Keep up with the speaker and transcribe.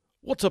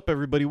What's up,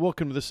 everybody?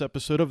 Welcome to this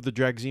episode of the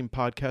Dragzine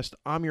podcast.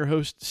 I'm your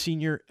host,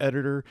 senior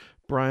editor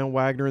Brian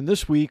Wagner, and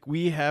this week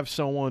we have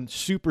someone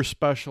super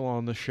special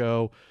on the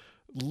show,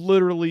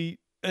 literally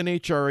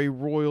NHRA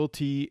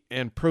royalty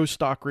and pro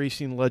stock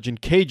racing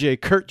legend KJ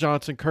Kurt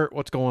Johnson. Kurt,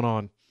 what's going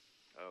on?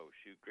 Oh,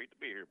 shoot. Great to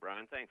be here,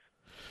 Brian. Thanks.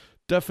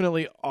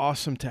 Definitely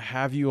awesome to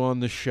have you on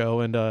the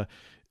show, and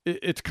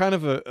it's kind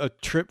of a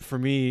trip for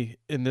me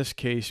in this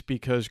case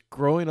because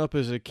growing up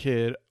as a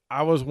kid,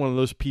 I was one of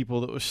those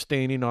people that was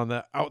standing on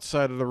the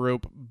outside of the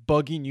rope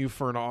bugging you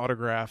for an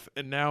autograph.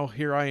 And now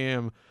here I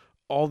am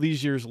all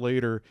these years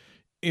later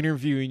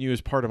interviewing you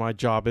as part of my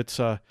job. It's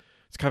kind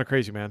of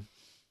crazy, man.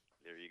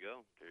 There you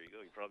go. There you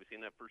go. You've probably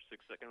seen that first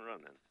 6-second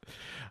run then.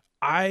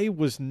 I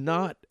was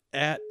not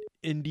at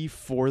Indy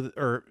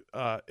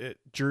at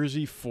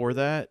Jersey for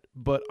that,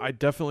 but I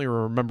definitely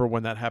remember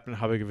when that happened,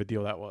 how big of a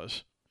deal that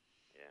was.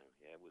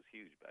 Yeah, it was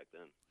huge back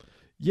then.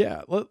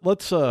 Yeah,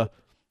 let's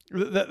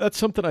that's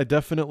something I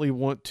definitely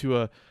want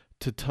to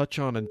touch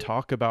on and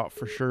talk about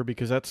for sure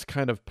because that's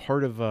kind of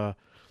part of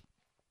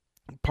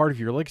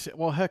your legacy.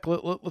 Well, heck,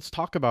 let's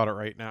talk about it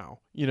right now.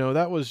 You know,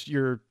 that was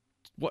your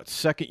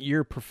second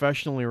year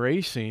professionally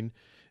racing,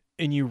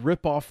 and you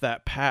rip off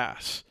that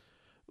pass.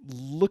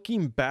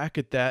 Looking back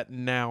at that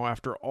now,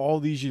 after all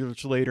these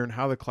years later, and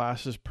how the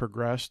class has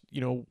progressed,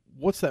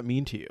 what's that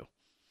mean to you?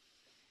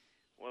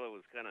 Well, it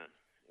was kind of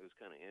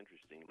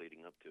interesting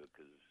leading up to it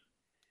because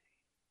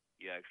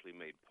you actually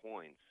made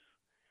points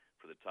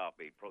for the top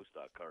 8 pro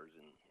stock cars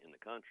in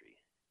the country,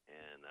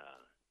 and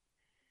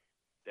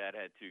Dad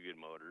had 2 good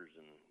motors,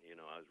 and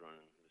I was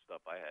running the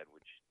stuff I had,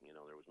 which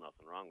there was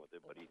nothing wrong with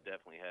it, but he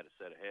definitely had a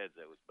set of heads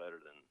that was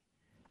better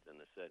than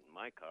the set in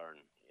my car,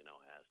 and I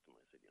asked him,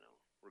 I said,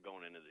 we're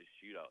going into this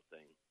shootout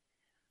thing.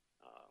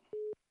 Um,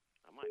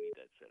 I might need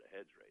that set of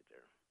heads right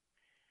there.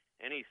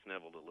 And he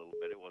sniveled a little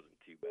bit. It wasn't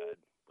too bad,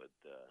 but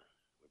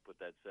we put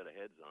that set of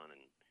heads on,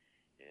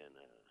 and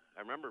I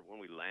remember when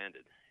we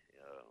landed.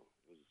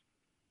 It was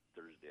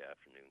Thursday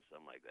afternoon,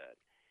 something like that,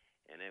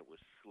 and it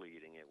was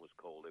sleeting. It was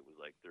cold. It was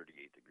like 38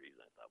 degrees.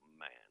 I thought,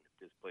 man,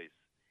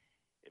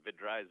 if it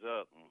dries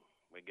up and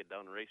we get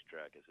down the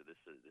racetrack, I said,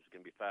 this is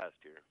gonna be fast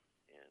here,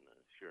 and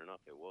sure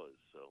enough, it was.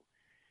 So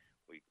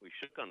we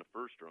shook on the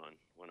first run.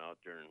 Went out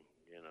there and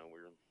we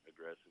were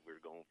aggressive. We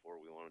were going for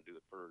it. We wanted to do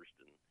it first,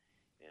 and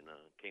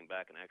came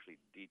back and actually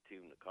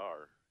detuned the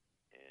car,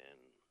 and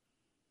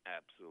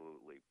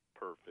absolutely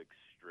perfect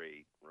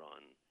straight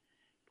run.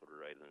 Put her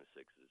right in the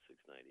sixes,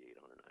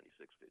 698,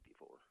 196,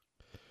 54.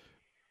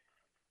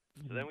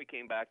 So then we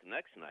came back the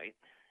next night,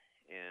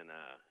 and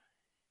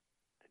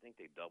I think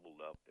they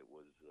doubled up. It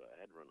was I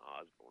had to run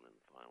Osborne in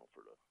the final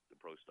for the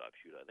pro stock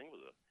shoot. I think it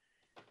was a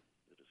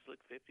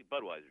Slick 50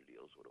 Budweiser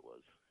deal is what it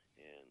was,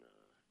 and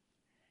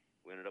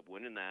we ended up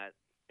winning that.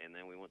 And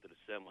then we went to the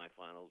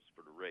semifinals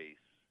for the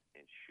race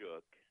and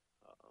shook.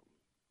 Um,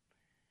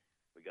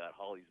 we got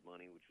Holly's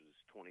money, which was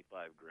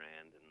 25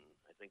 grand, and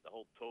I think the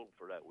whole total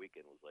for that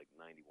weekend was like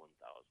 91,000.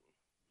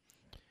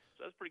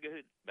 So that's pretty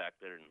good back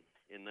there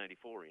in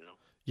 '94,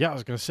 Yeah, I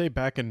was gonna say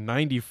back in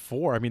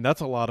 '94. I mean,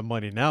 that's a lot of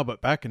money now,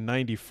 but back in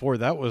 '94,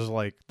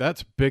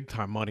 that's big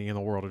time money in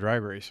the world of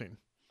drag racing.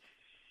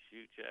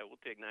 Shoot, yeah, we'll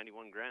take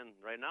 91 grand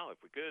right now if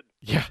we could.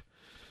 Yeah,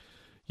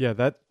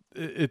 yeah.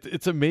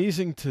 It's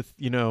amazing to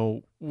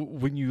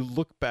when you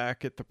look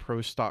back at the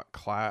pro stock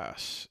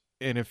class,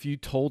 and if you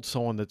told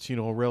someone that's a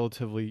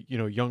relatively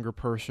younger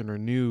person or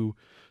new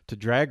to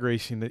drag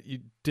racing that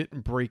you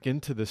didn't break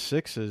into the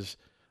sixes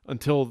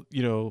until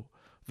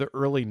the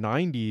early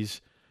 '90s,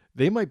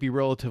 they might be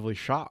relatively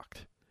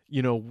shocked.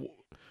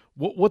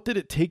 What did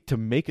it take to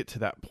make it to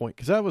that point?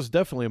 Because that was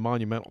definitely a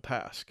monumental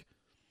task.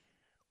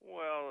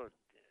 Well,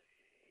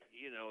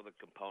 the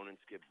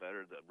components get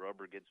better, the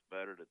rubber gets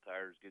better, the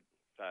tires get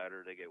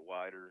fatter, they get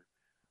wider.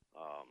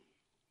 Um,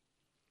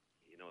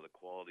 the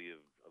quality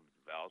of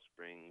valve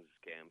springs,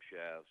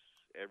 camshafts,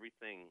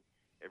 everything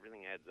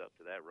adds up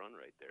to that run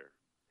right there.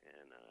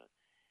 And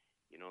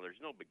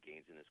there's no big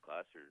gains in this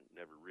class. There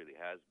never really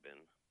has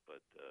been,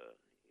 but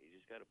you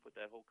just got to put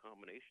that whole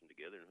combination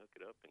together and hook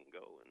it up and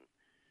go. And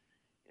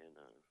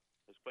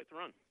it's quite the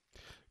run.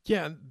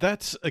 Yeah,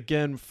 that's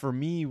again for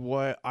me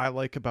what I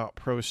like about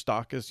pro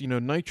stock is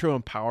nitro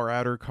and power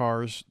adder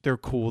cars. They're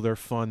cool, they're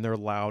fun, they're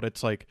loud.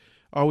 It's like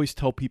I always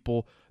tell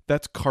people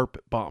that's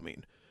carpet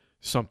bombing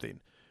something.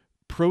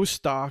 Pro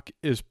stock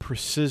is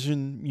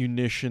precision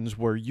munitions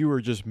where you are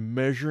just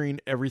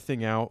measuring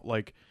everything out.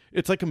 Like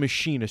it's like a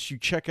machinist. You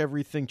check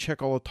everything,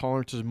 check all the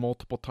tolerances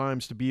multiple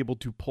times to be able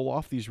to pull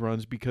off these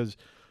runs because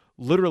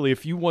literally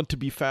if you want to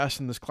be fast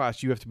in this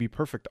class, you have to be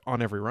perfect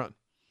on every run.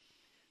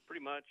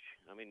 Pretty much.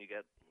 I mean, you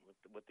got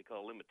what they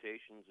call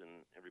limitations,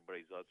 and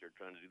everybody's out there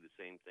trying to do the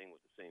same thing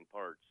with the same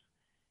parts.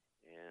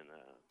 And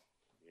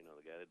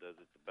the guy that does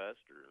it the best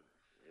or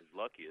is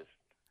luckiest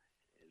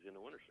is in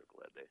the winner's circle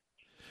that day.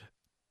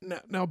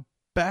 Now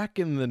back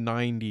in the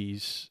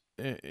 '90s,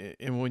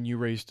 and when you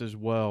raced as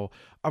well,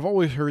 I've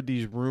always heard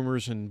these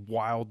rumors and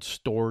wild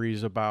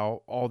stories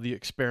about all the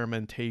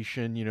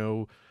experimentation,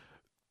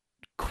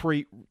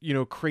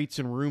 crates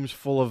and rooms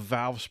full of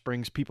valve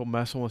springs, people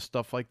messing with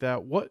stuff like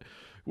that.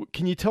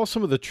 Can you tell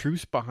some of the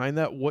truths behind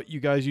that? What you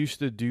guys used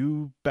to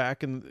do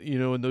back in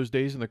in those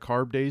days, in the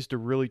carb days, to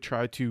really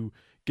try to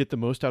get the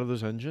most out of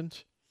those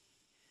engines?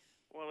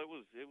 Well, it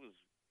was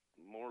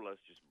more or less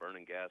just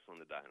burning gas on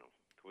the dyno,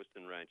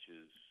 twisting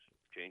wrenches,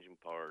 changing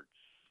parts,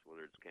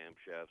 whether it's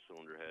camshafts,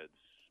 cylinder heads,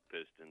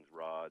 pistons,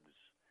 rods,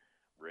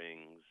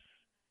 rings,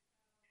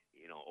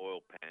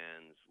 oil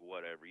pans,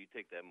 whatever. You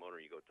take that motor,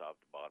 and you go top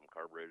to bottom.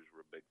 Carburetors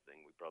were a big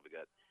thing. We probably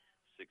got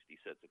 60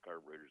 sets of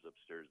carburetors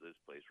upstairs at this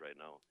place right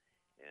now,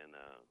 and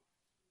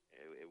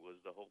it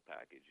was the whole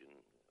package.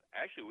 And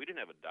actually, we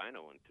didn't have a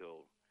dyno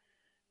until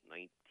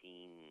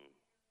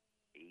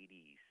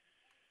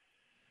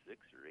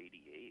 1986 or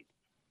 88,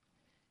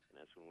 and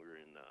that's when we were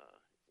in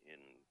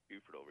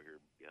Buford over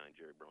here behind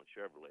Jerry Brown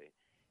Chevrolet,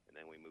 and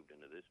then we moved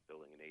into this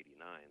building in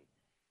 '89,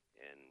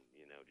 and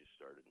just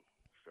started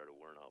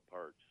wearing out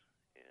parts,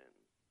 and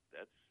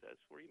that's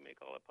where you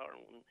make all that power.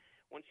 And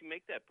once you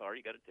make that power,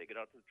 you got to take it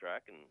out to the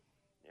track and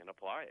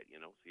apply it.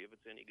 See if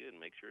it's any good, and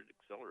make sure it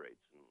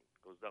accelerates and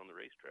goes down the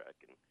racetrack.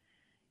 And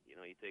you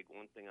take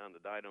one thing on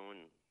the dyno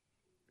and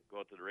go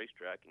out to the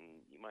racetrack,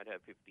 and you might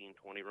have 15,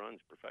 20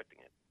 runs perfecting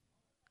it.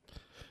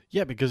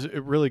 Yeah, because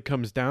it really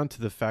comes down to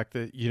the fact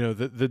that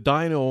the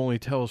dyno only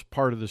tells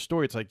part of the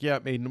story. It's like, yeah,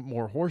 it made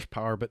more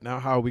horsepower, but now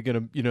how are we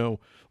going to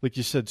like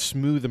you said,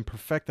 smooth and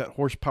perfect that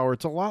horsepower?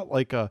 It's a lot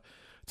like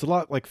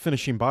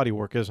finishing body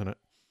work, isn't it?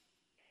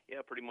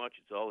 Yeah, pretty much.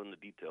 It's all in the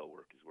detail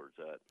work is where it's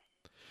at.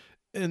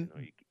 And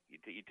You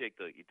take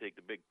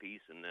the big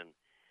piece, and then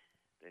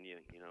you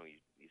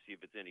see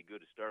if it's any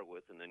good to start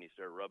with, and then you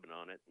start rubbing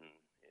on it, and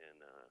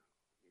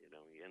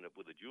you end up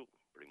with a jewel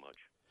pretty much.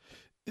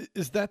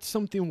 is that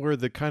something where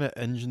the kind of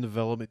engine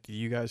development that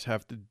you guys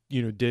have to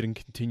did and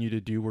continue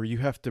to do, where you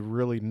have to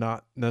really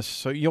not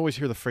necessarily, you always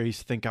hear the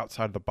phrase think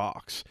outside of the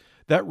box,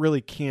 that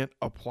really can't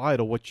apply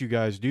to what you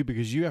guys do,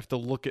 because you have to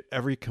look at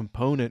every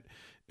component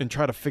and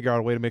try to figure out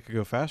a way to make it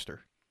go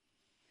faster?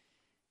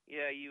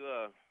 Yeah,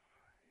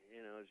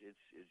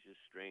 it's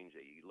just strange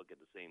that you look at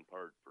the same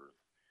part for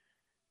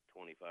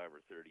 25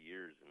 or 30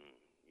 years, and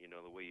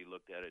the way you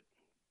looked at it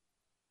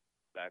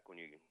back when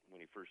you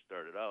first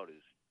started out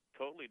is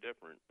totally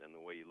different than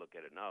the way you look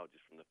at it now,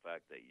 just from the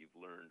fact that you've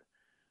learned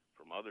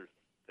from other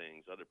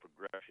things, other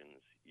progressions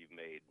you've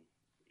made,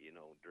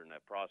 during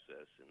that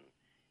process, and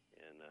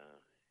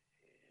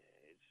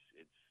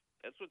it's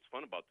that's what's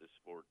fun about this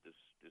sport,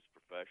 this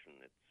profession.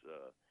 It's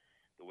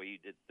the way you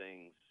did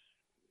things,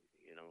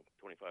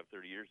 25,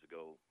 30 years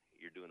ago.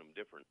 You're doing them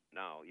different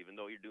now, even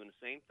though you're doing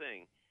the same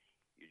thing.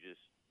 You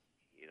just,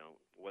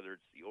 whether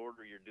it's the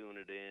order you're doing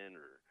it in,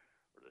 or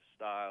the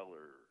style,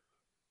 or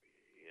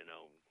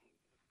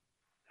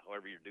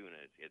however you're doing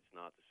it, it's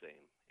not the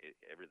same.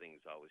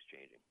 Everything's always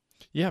changing.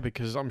 Yeah,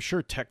 because I'm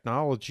sure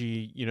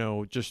technology,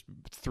 just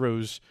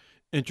throws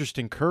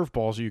interesting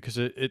curveballs at you, because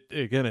it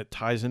again, it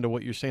ties into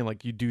what you're saying.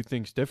 Like, you do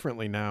things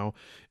differently now,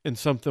 and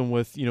something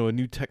with, a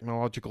new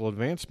technological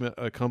advancement,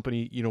 a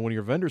company, one of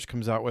your vendors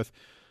comes out with,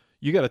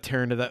 you got to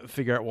tear into that and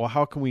figure out, well,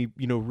 how can we,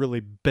 really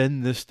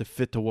bend this to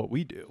fit to what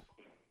we do?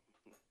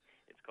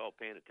 It's called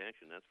paying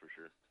attention, that's for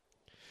sure.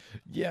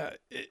 Yeah,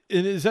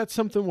 and is that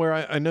something where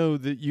I know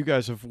that you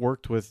guys have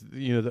worked with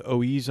the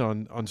OEs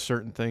on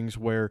certain things,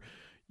 where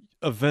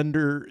a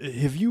vendor,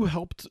 have you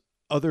helped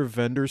other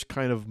vendors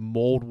kind of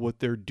mold what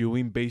they're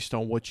doing based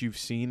on what you've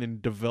seen,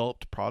 and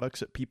developed products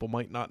that people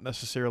might not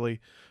necessarily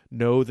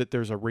know that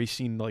there's a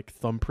racing like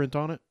thumbprint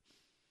on it?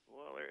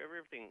 Well,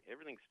 everything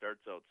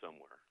starts out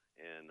somewhere,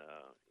 and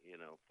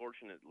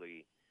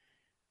fortunately,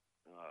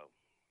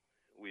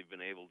 we've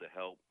been able to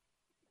help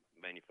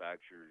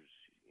manufacturers,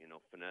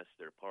 finesse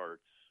their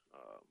parts.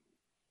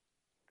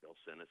 They'll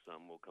send us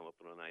some. We'll come up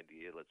with an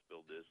idea. Let's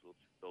build this.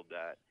 Let's build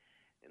that,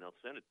 and they'll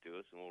send it to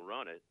us, and we'll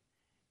run it.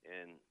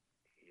 And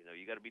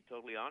you got to be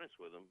totally honest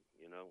with them.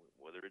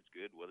 Whether it's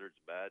good, whether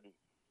it's bad,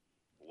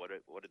 what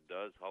it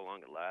does, how long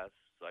it lasts,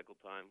 cycle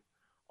time,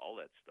 all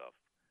that stuff.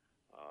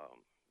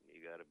 You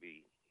got to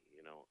be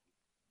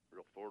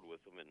real forward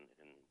with them, and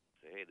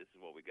say, hey, this is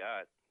what we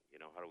got.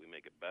 How do we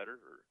make it better?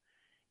 Or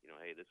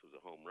hey, this was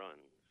a home run.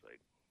 It's like,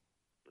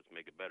 let's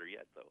make it better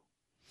yet, though.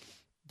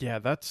 Yeah,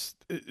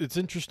 it's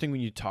interesting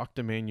when you talk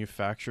to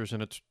manufacturers,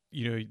 and it's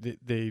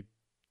they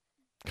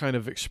kind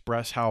of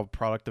express how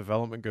product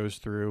development goes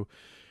through,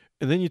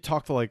 and then you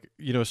talk to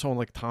someone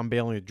like Tom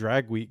Bailey, the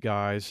drag wheat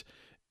guys,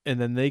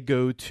 and then they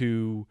go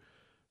to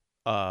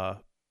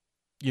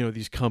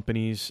these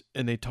companies,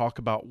 and they talk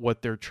about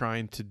what they're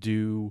trying to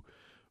do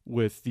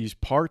with these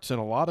parts, and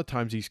a lot of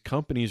times these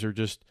companies are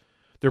just,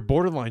 they're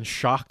borderline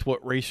shocked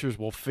what racers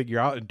will figure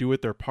out and do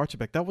with their parts.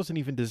 Like, that wasn't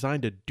even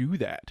designed to do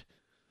that.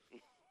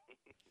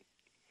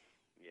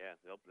 Yeah,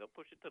 they'll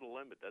push it to the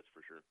limit, that's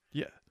for sure.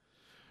 Yeah.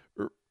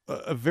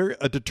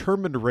 A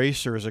determined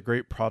racer is a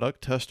great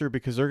product tester,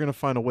 because they're going to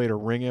find a way to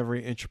wring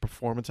every inch of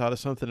performance out of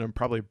something, and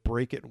probably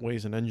break it in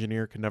ways an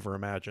engineer could never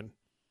imagine.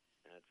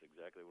 That's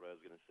exactly what I was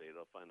going to say.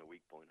 They'll find the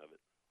weak point of it.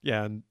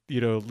 Yeah, and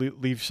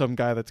leave some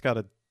guy that's got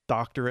a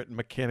doctorate in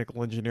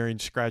mechanical engineering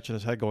scratching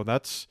his head going,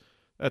 that's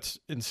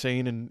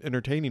insane and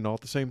entertaining all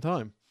at the same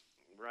time.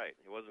 Right.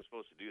 He wasn't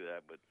supposed to do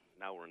that, but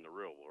now we're in the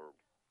real world.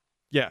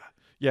 Yeah.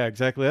 Yeah,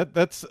 exactly.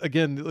 That's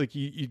again, like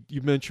you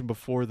mentioned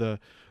before, the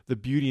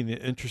beauty and the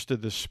interest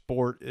of the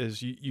sport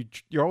is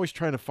you're always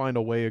trying to find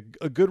a way.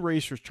 A good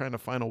racer is trying to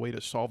find a way to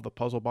solve the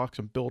puzzle box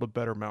and build a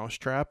better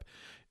mousetrap,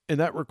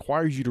 and that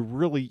requires you to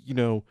really,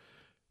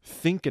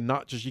 think, and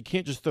not just, you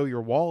can't just throw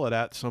your wallet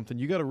at something.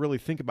 You got to really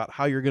think about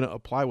how you're going to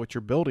apply what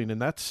you're building, and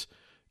that's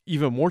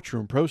even more true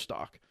in pro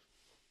stock.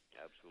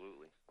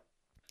 Absolutely.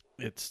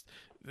 It's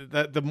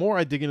that the more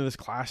I dig into this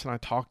class and I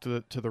talk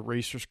to the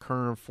racers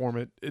current and form,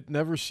 it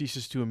never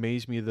ceases to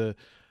amaze me the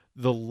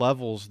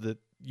levels that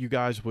you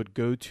guys would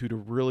go to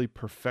really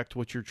perfect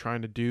what you're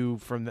trying to do,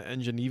 from the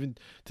engine even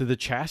to the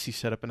chassis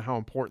setup, and how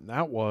important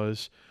that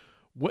was.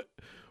 What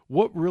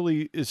what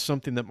really is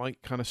something that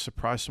might kind of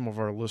surprise some of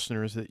our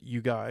listeners that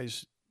you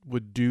guys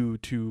would do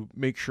to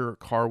make sure a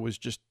car was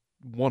just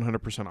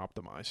 100%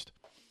 optimized?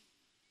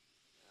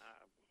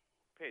 Uh,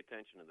 Pay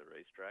attention to the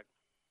racetrack.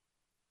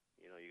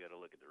 You got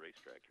to look at the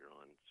racetrack you're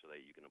on so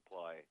that you can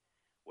apply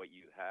what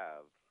you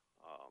have.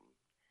 Um,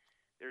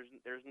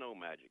 there's no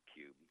magic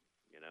cube.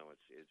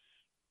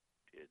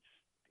 It's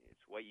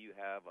it's what you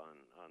have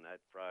on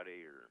that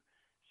Friday or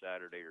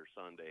Saturday or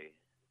Sunday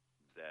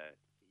that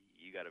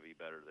you got to be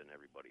better than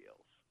everybody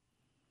else.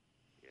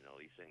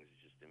 These things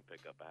just didn't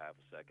pick up a half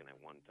a second at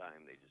one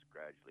time. They just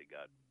gradually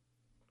got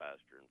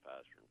faster and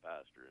faster and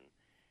faster. And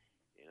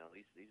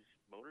these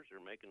motors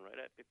are making right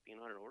at 1,500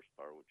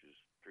 horsepower, which is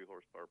 3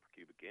 horsepower per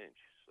cubic inch.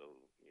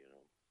 So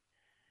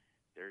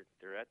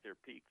they're at their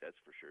peak. That's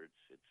for sure.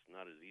 It's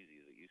not as easy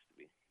as it used to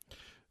be.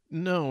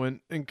 No, and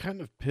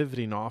kind of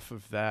pivoting off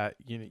of that,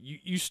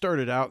 you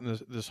started out in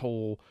this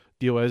whole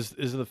deal as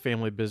the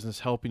family business,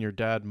 helping your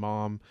dad,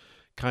 mom,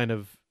 kind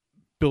of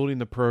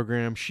building the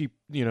program, she,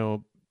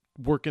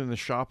 working in the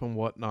shop and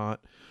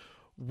whatnot.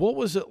 What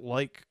was it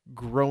like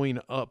growing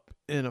up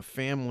in a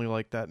family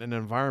like that, in an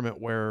environment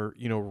where,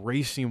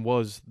 racing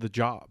was the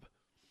job?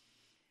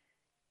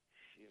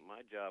 Shoot,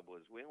 my job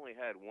was, we only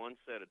had one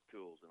set of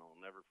tools, and I'll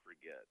never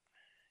forget.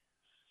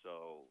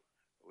 So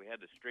we had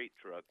the straight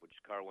truck, which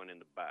car went in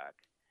the back,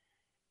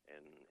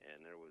 and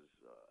there was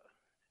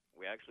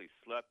we actually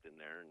slept in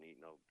there, and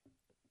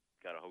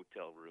got a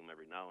hotel room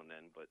every now and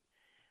then, but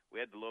we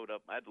had to load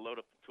up. I had to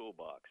load up the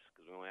toolbox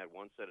because we only had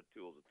one set of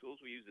tools. The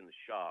tools we used in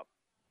the shop,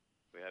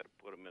 we had to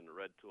put them in the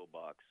red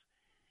toolbox,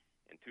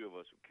 and two of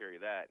us would carry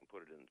that and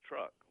put it in the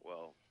truck.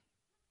 Well,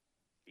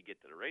 you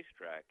get to the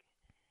racetrack,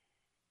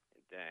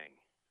 and dang,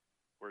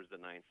 where's the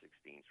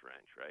 9/16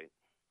 wrench, right?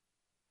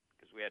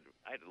 Because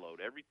I had to load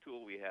every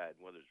tool we had,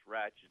 whether it's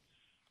ratchets,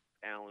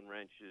 Allen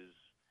wrenches,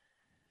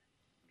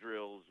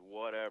 drills,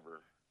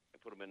 whatever,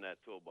 and put them in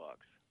that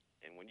toolbox.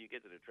 And when you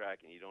get to the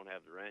track and you don't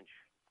have the wrench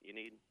you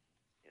need,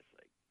 it's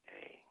like,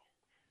 dang.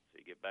 So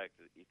you get back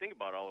to, you think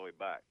about it all the way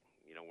back,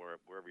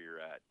 wherever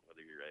you're at, whether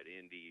you're at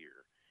Indy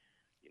or,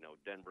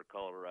 Denver,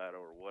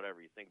 Colorado, or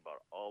whatever, you think about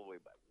it all the way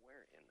back.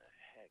 Where in the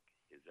heck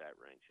is that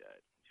wrench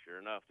at?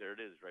 Sure enough, there it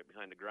is, right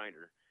behind the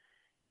grinder.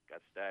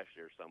 Got stashed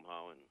there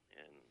somehow, and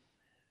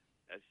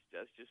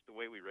that's just the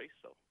way we race.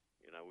 So,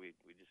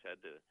 we just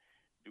had to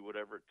do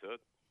whatever it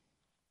took,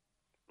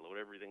 load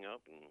everything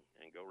up,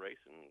 and go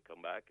race, and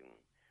come back and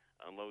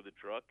unload the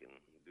truck and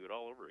do it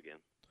all over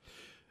again.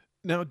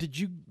 Now, did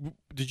you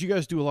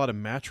guys do a lot of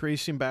match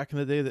racing back in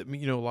the day that,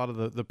 a lot of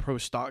the pro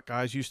stock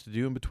guys used to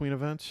do in between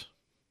events?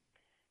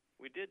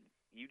 We did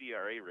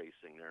UDRA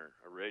racing there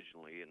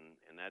originally,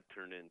 and that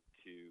turned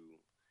into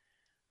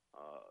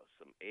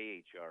some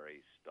AHRA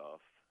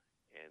stuff,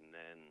 and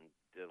then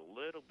did a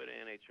little bit of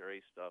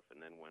NHRA stuff, and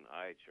then went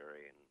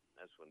IHRA, and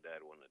that's when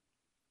Dad won the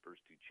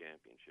first two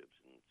championships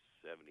in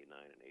 '79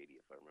 and '80,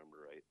 if I remember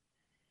right.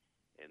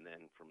 And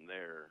then from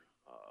there,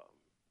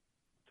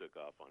 took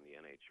off on the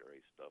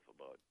NHRA stuff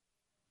about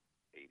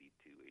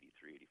 '82,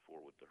 '83,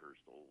 '84 with the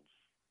Hurst Olds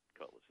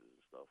cutlasses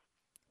and stuff.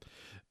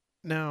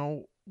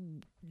 Now,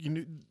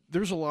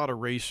 there's a lot of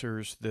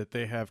racers that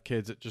they have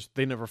kids that just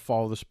they never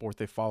follow the sport;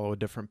 they follow a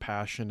different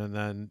passion. And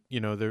then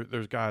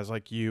there's guys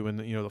like you and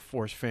the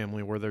Force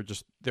family where they're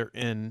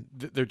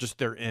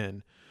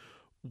in.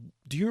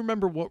 Do you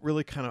remember what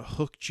really kind of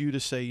hooked you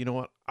to say,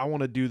 what, I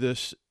want to do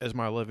this as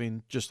my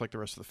living, just like the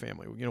rest of the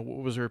family?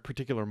 Was there a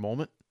particular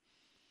moment?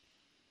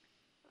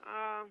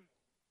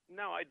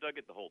 No, I dug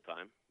it the whole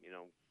time.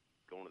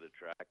 Going to the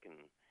track and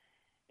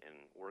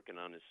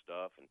working on this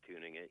stuff and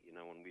tuning it.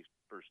 When we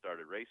first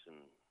started racing,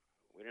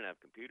 we didn't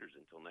have computers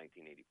until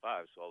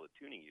 1985, so all the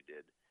tuning you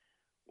did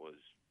was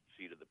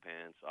seat of the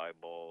pants,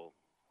 eyeball,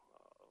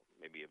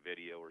 maybe a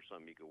video or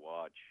something you could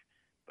watch,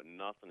 but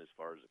nothing as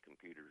far as the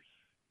computers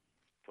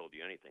told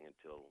you anything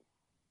until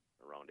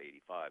around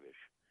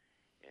 85-ish.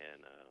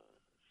 And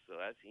so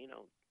that's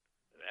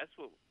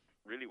what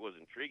really was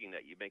intriguing,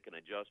 that you make an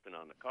adjustment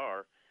on the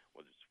car,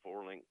 whether it's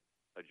four-link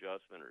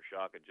adjustment or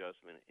shock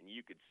adjustment, and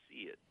you could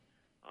see it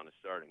on the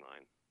starting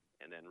line,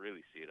 and then really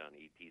see it on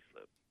the ET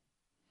slip.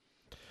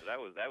 So that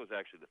was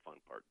actually the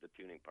fun part. The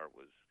tuning part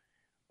was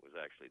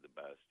actually the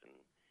best, and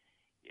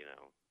You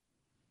know,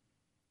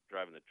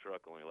 driving the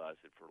truck only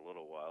lasted for a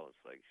little while.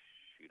 It's like,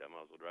 shoot, I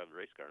might as well drive the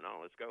race car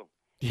now. Let's go.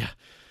 Yeah.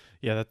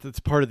 Yeah, that's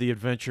part of the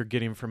adventure,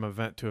 getting from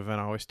event to event.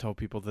 I always tell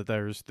people that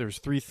there's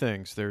three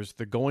things. There's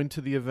the going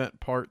to the event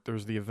part,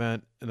 there's the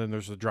event, and then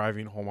there's the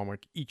driving home. I'm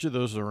like, each of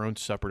those are their own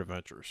separate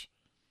adventures.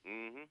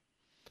 Mhm.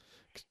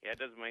 Yeah, it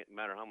doesn't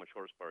matter how much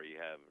horsepower you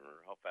have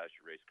or how fast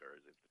your race car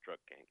is if the truck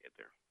can't get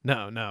there.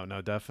 No, no,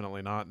 no,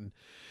 definitely not. And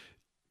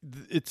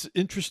it's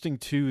interesting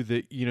too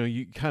that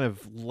you kind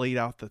of laid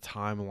out the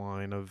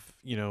timeline of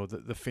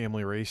the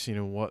family racing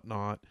and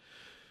whatnot.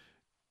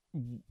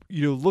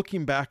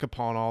 Looking back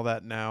upon all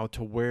that now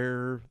to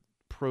where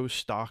pro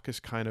stock has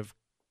kind of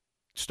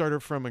started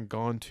from and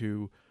gone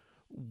to,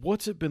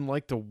 what's it been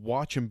like to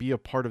watch and be a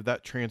part of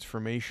that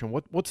transformation?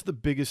 What's the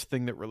biggest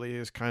thing that really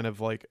is kind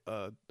of like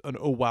an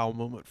oh wow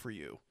moment for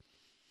you?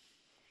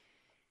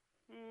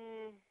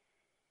 Mm,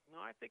 no,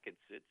 I think it's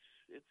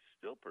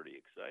still pretty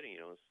exciting.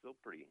 It's still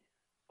pretty.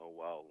 Oh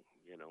wow,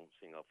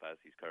 seeing how fast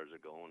these cars are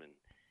going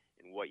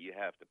and what you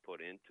have to put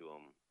into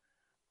them,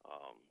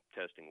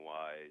 testing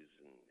wise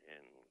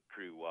and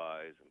crew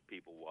wise and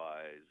people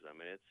wise. I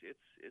mean,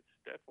 it's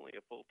definitely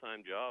a full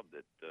time job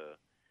that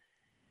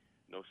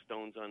no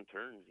stones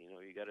unturned.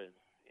 You got to,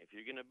 if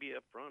you're going to be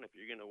up front, if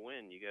you're going to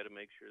win, you got to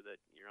make sure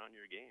that you're on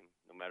your game,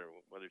 no matter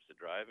whether it's the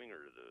driving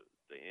or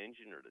the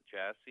engine or the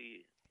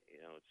chassis.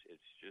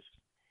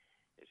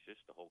 It's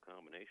just the whole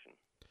combination.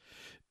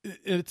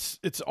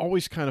 It's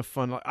always kind of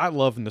fun. Like, I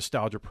love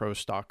nostalgia pro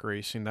stock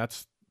racing.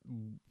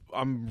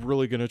 I'm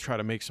really going to try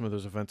to make some of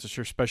those events this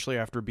year, especially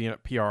after being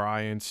at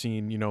PRI and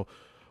seeing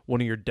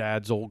one of your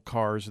dad's old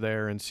cars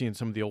there, and seeing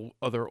some of the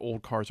other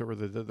old cars that were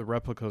the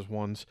replicas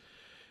ones.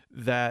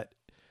 That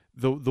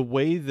the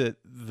way that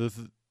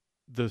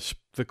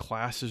the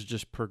class has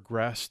just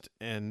progressed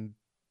and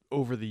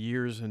over the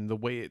years, and the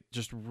way it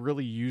just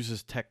really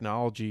uses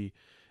technology,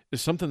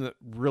 is something that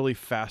really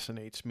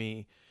fascinates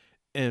me.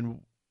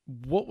 And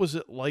what was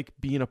it like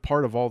being a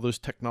part of all those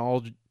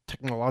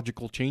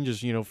technological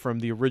changes, from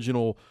the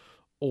original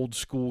old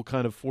school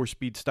kind of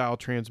 4-speed style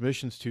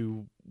transmissions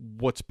to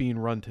what's being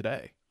run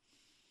today?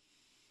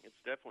 It's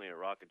definitely a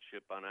rocket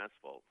ship on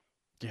asphalt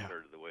Yeah.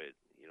 compared to the way it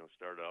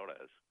started out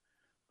as.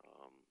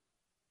 Um,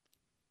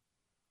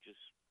 just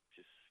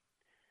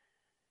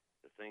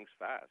the thing's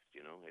fast.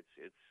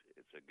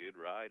 It's a good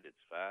ride.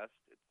 It's fast.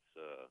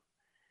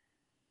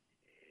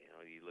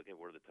 You look at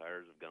where the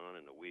tires have gone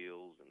and the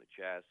wheels and the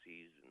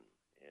chassis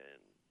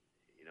and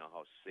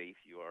how safe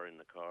you are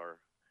in the car.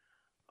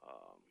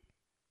 Um,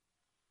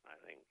 I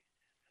think.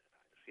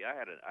 See, I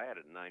had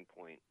a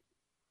 9-point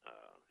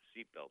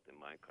seatbelt in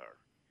my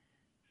car,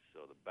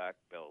 so the back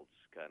belts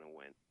kind of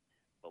went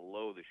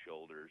below the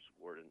shoulders,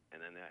 and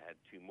then I had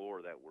two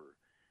more that were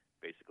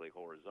basically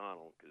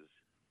horizontal, because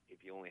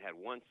if you only had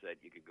one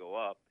set, you could go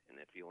up, and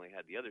if you only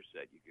had the other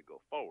set, you could go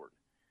forward.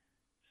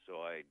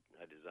 So I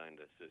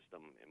designed a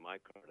system in my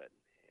car that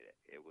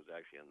it was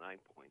actually a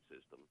 9-point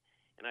system,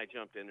 and I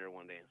jumped in there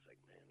one day and it's like,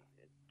 man,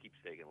 it keeps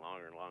taking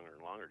longer and longer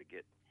and longer to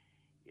get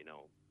you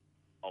know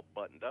all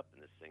buttoned up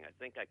in this thing. I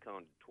think I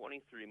counted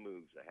 23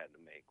 moves I had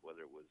to make,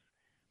 whether it was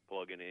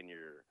plugging in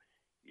your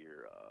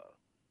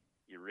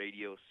your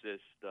radio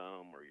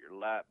system or your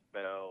lap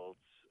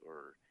belts,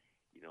 or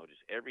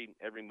just every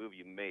move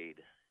you made.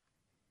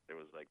 There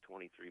was like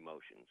 23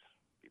 motions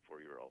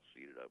before you were all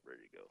seated up,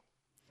 ready to go.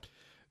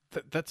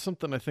 That's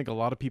something I think a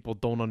lot of people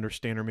don't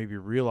understand or maybe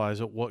realize,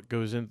 that what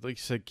goes in, like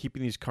you said,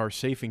 keeping these cars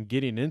safe and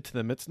getting into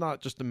them. It's not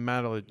just a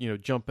matter of,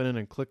 jumping in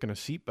and clicking a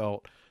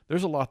seatbelt.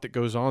 There's a lot that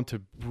goes on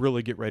to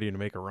really get ready to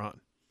make a run.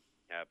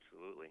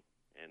 Absolutely,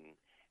 and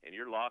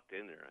you're locked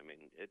in there. I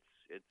mean, it's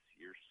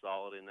you're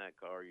solid in that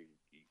car. You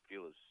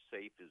feel as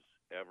safe as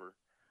ever,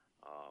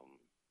 um,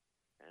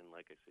 and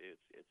like I say,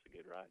 it's a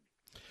good ride.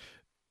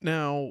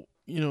 Now,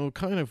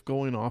 kind of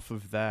going off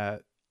of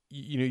that,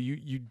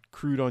 you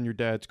crewed on your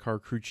dad's car,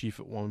 crew chief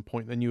at one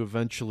point, then you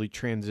eventually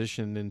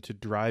transitioned into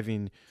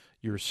driving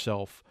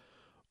yourself.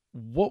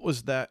 What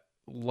was that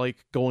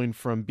like, going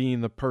from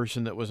being the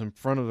person that was in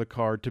front of the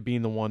car to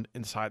being the one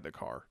inside the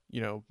car,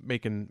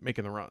 making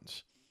the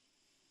runs?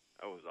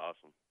 That was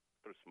awesome.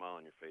 Put a smile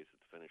on your face at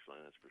the finish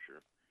line, that's for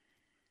sure.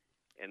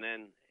 And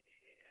then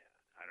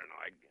I don't know.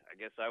 I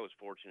guess I was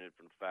fortunate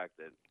from the fact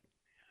that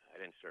I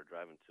didn't start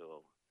driving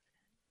until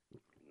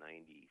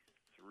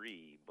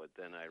 '93, but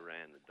then I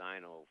ran the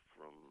dyno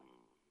from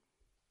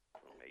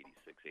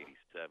 '86,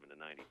 '87 to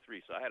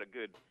 '93. So I had a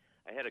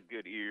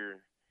good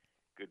ear,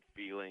 good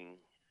feeling,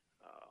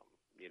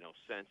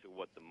 sense of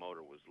what the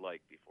motor was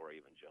like before I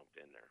even jumped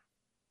in there.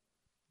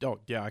 Oh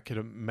yeah, I could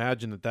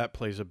imagine that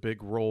plays a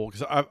big role,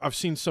 because I've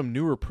seen some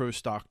newer pro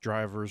stock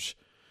drivers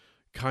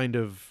kind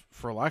of,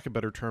 for lack of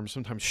better terms,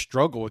 sometimes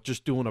struggle with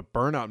just doing a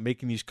burnout,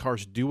 making these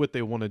cars do what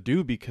they want to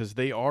do, because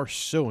they are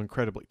so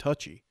incredibly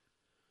touchy.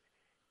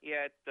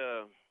 Yeah,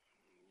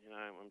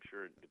 I'm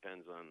sure it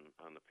depends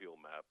on the fuel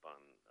map on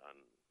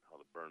how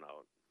the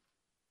burnout,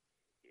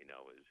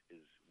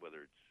 is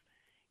whether it's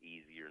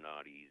easy or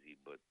not easy.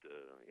 But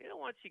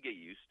once you get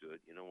used to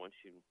it, once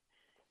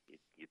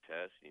you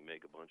test and you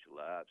make a bunch of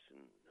laps,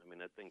 and I mean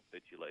that thing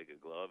fits you like a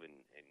glove, and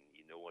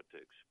you know what to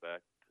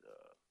expect.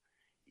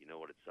 You know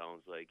what it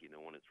sounds like. You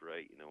know when it's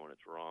right. You know when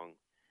it's wrong.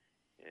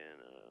 And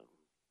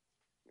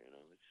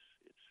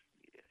it's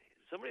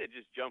somebody that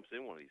just jumps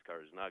in one of these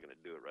cars is not going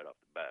to do it right off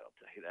the bat. I'll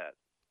tell you that.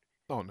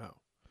 Oh no.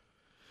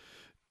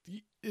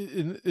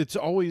 It's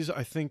always,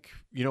 I think,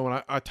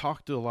 when I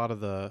talk to a lot of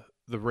the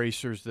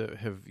racers that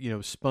have,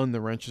 spun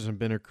the wrenches and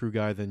been a crew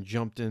guy, then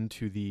jumped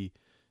into the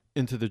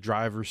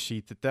driver's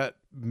seat, that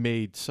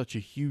made such a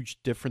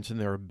huge difference in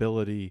their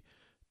ability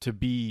to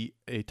be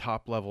a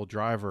top level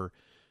driver.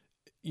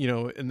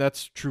 And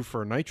that's true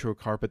for a nitro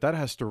car, but that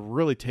has to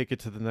really take it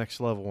to the next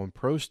level in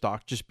pro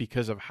stock, just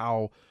because of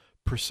how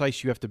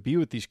precise you have to be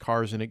with these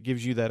cars, and it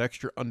gives you that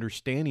extra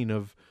understanding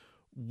of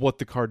what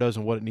the car does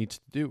and what it needs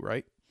to do,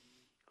 right?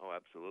 Oh,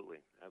 absolutely,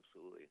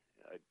 absolutely.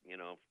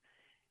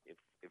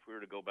 If we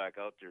were to go back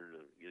out there,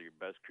 your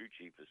best crew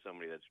chief is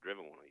somebody that's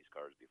driven one of these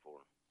cars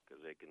before,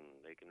 because they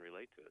can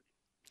relate to it.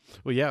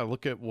 Well, yeah,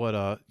 look at what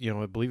I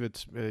believe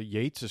it's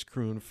Yates is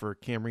crewing for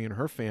Camry and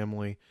her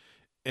family.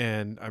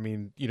 And I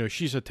mean,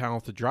 she's a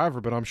talented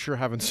driver, but I'm sure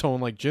having someone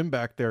like Jim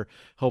back there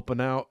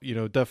helping out,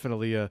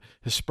 definitely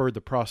has spurred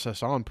the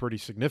process on pretty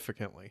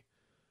significantly.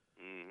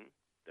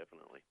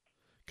 Definitely.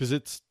 Because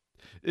it's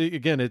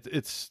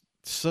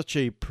such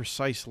a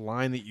precise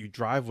line that you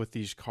drive with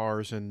these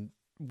cars, and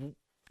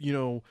you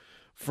know,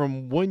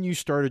 from when you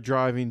started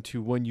driving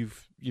to when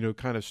you've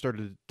kind of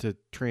started to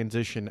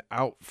transition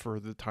out for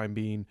the time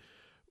being,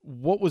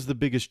 what was the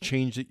biggest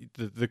change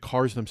that the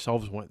cars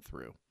themselves went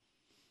through?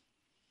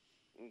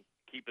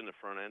 Keeping the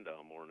front end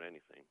down more than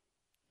anything,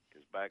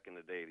 because back in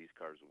the day, these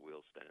cars would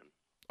wheel stand.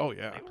 Oh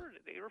yeah,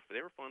 They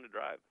were fun to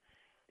drive,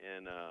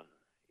 and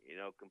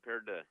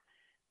compared to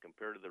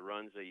the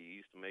runs that you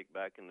used to make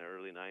back in the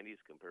early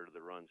 '90s, compared to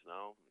the runs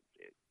now,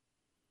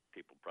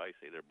 people probably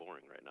say they're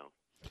boring right now.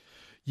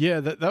 yeah.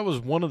 That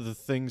was one of the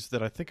things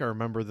that I think I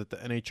remember that the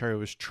NHRA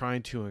was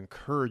trying to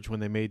encourage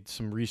when they made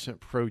some recent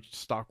pro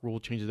stock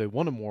rule changes. They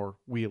wanted more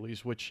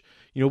wheelies, which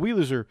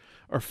wheelies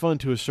are fun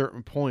to a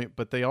certain point,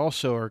 but they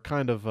also are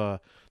kind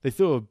of they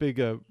throw a big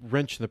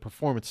wrench in the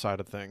performance side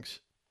of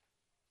things.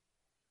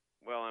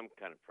 Well, I'm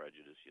kind of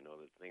prejudiced.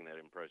 The thing that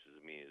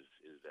impresses me is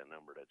that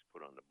number that's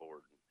put on the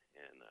board,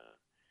 and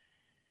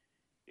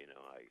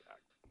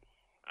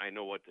I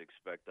know what to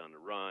expect on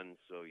the run.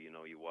 So you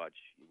watch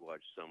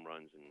some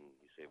runs and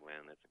you say,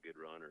 man, that's a good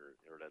run, or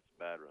that's a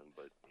bad run.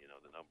 But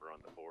the number on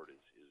the board is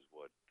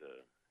what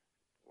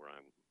where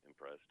I'm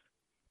impressed.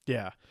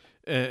 Yeah,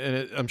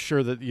 and I'm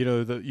sure that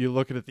that you're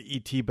looking at the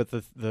ET, but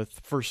the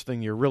first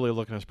thing you're really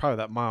looking at is probably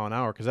that mile an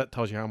hour, because that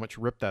tells you how much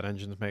rip that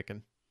engine's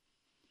making.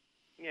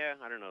 Yeah,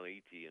 I don't know. The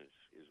ET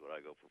is what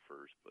I go for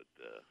first, but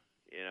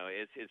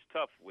it's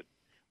tough with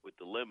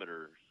the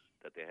limiters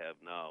that they have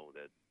now.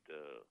 That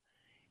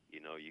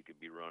you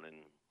could be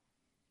running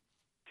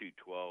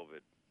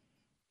 212 at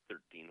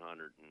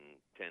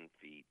 1,310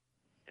 feet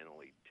and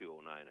only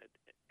 209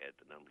 at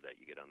the number that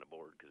you get on the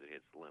board, because it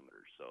hits the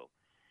limiters. So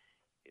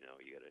you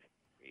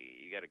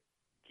gotta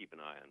keep an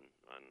eye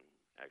on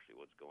actually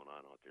what's going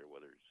on out there,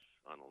 whether it's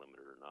on a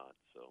limiter or not.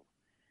 So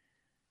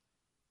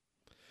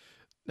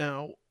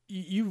Now,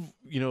 you've,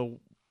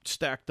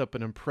 stacked up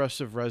an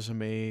impressive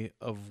resume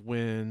of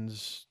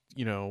wins,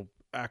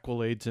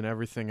 accolades and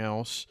everything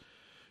else.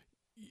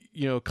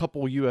 A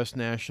couple U.S.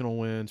 national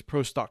wins,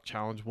 Pro Stock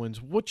Challenge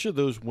wins. Which of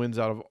those wins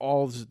out of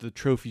all the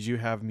trophies you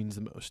have means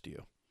the most to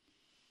you?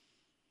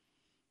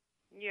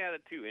 yeah,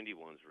 the two Indy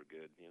ones were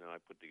good. I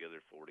put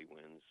together 40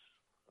 wins,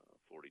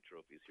 40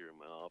 trophies here in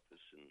my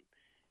office, and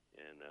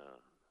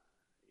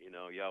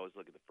you always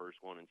look at the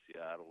first one in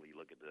Seattle. You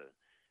look at the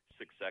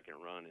 6-second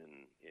run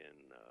in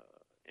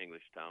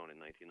Englishtown in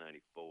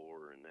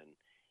 1994, and then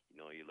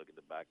you look at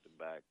the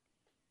back-to-back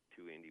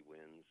two Indy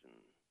wins, and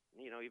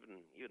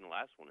even the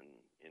last one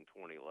in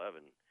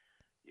 2011,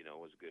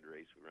 was a good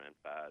race. We ran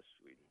fast.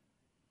 We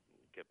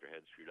kept our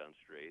heads screwed on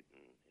straight,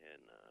 and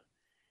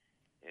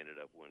ended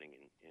up winning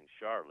in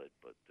Charlotte.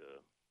 But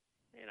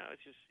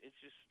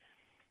it's just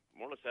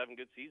more or less having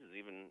good seasons.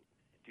 Even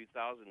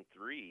 2003,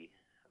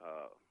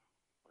 I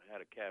had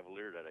a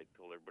Cavalier that I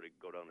told everybody to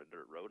go down the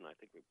dirt road, and I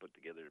think we put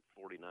together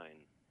 49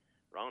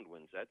 round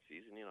wins that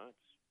season.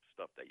 It's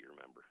stuff that you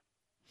remember.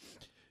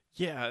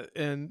 Yeah,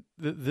 and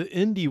the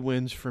Indy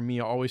wins for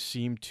me always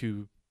seem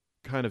to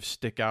kind of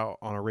stick out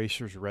on a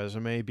racer's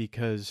resume,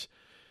 because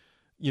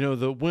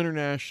the Winter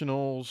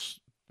Nationals,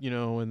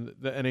 and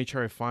the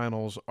NHRA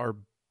finals are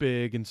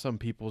big in some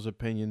people's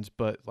opinions,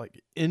 but like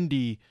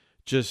Indy,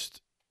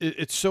 just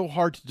it's so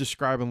hard to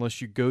describe unless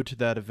you go to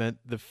that event.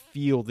 The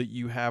feel that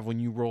you have when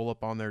you roll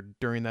up on there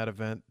during that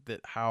event,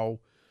 that how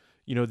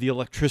the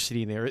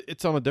electricity in there,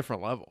 it's on a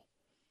different level.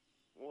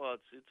 Well,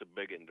 it's a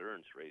big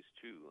endurance race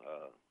too.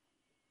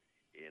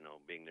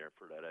 Being there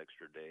for that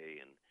extra day,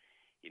 and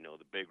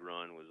the big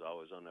run was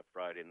always on that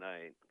Friday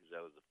night, because that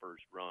was the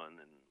first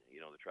run, and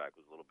the track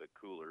was a little bit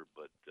cooler.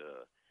 But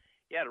to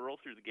roll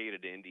through the gate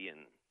at Indy,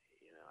 and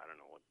I don't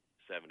know what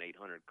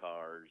 700-800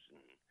 cars,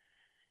 and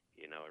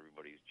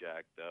Everybody's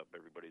jacked up,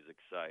 everybody's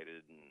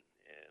excited, and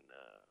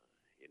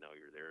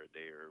you're there a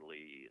day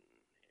early, and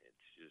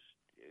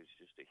it's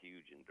just a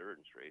huge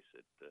endurance race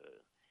and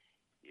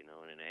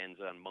it ends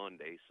on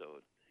Monday, so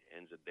it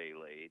ends a day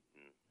late,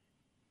 and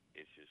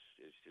it's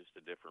just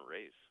a different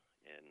race.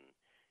 And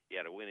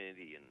yeah, to win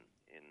Indy in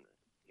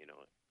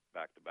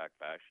back to back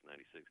fashion,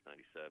 96,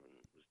 97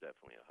 was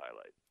definitely a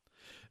highlight.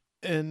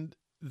 And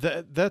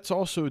that's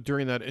also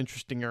during that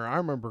interesting era. I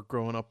remember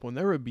growing up when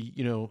there would be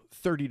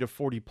 30 to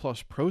 40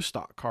 plus pro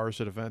stock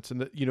cars at events,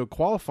 and that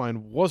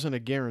qualifying wasn't a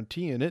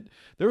guarantee. And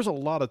there was a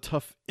lot of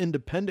tough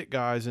independent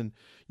guys, and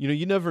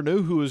you never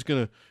knew who was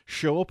going to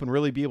show up and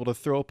really be able to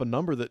throw up a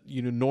number that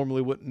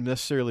normally wouldn't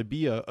necessarily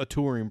be a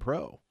touring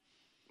pro.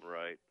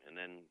 Right. And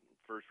then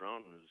first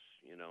round was,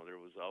 there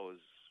was always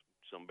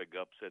some big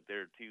upset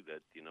there too,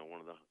 that one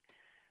of the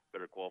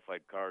better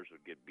qualified cars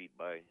would get beat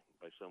by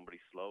somebody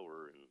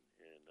slower, and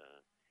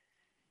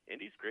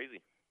Indy's crazy.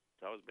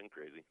 It's always been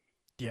crazy.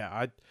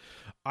 Yeah,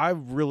 I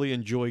really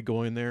enjoy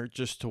going there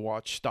just to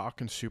watch stock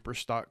and super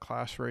stock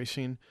class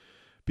racing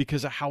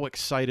because of how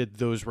excited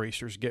those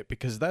racers get,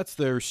 because that's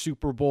their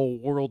Super Bowl,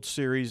 World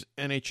Series,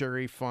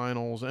 NHRA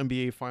finals,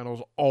 NBA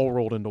finals all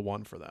rolled into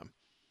one for them.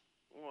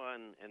 Well,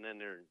 and then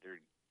they're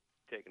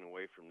taken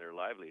away from their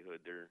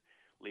livelihood. They're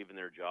leaving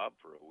their job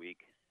for a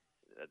week.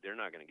 They're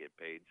not going to get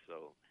paid.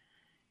 So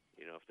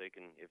if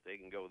they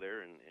can go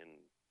there and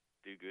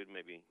do good,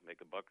 maybe make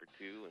a buck or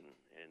two, and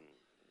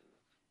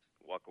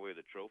walk away with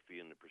a trophy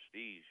and the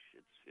prestige,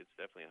 it's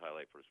definitely a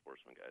highlight for the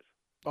sportsman guys.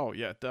 Oh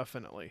yeah,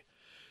 definitely.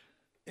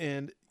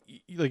 And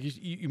like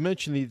you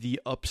mentioned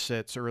the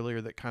upsets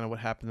earlier, that kind of what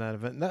happened at that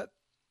event. And that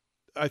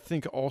I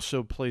think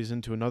also plays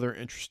into another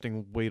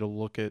interesting way to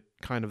look at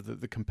kind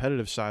of the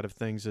competitive side of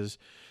things is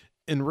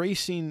in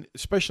racing,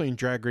 especially in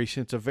drag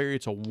racing,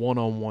 it's a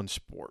one-on-one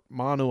sport,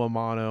 mano a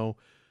mano.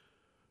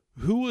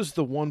 Who was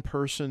the one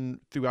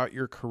person throughout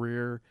your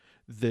career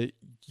that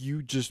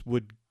you just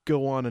would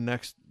go on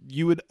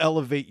you would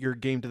elevate your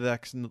game to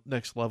the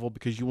next level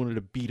because you wanted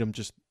to beat them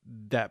just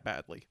that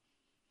badly?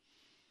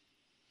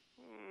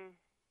 Hmm,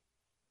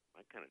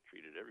 I kind of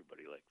treated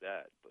everybody like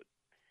that, but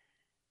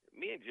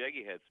me and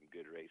Jeggy had some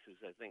good races.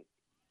 I think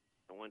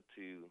I went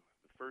to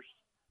the first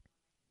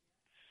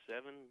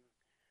 7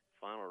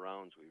 final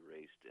rounds we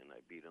raced, and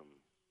I beat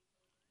him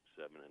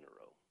 7 in a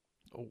row.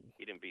 Oh,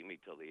 He didn't beat me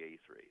till the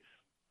 8th race,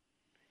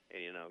 and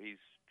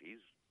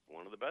he's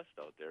one of the best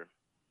out there.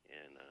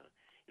 And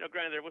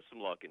granted there was some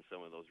luck in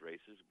some of those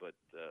races, but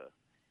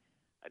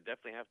I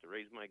definitely have to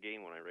raise my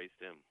game when I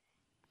raced him.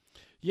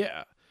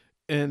 yeah.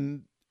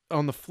 And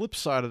on the flip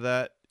side of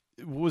that,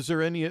 was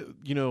there any,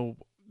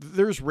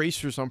 there's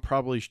racers I'm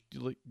probably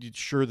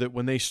sure that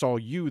when they saw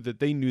you, that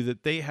they knew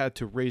that they had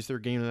to raise their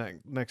game to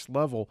that next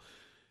level.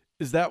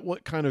 Is that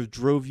what kind of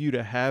drove you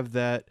to have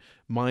that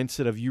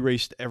mindset of you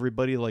raced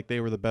everybody like they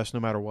were the best no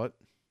matter what?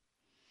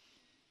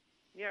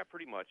 Yeah,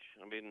 pretty much.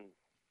 I mean,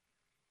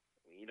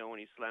 when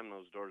you slam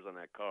those doors on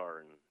that car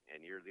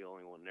and you're the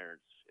only one there,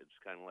 it's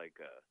kind of like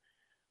a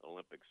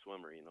Olympic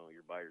swimmer.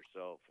 You're by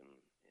yourself, and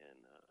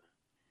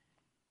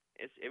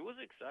it was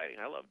exciting.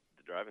 I loved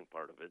the driving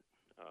part of it.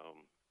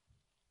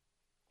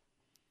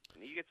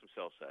 And you get some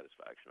self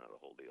satisfaction out of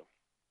the whole deal.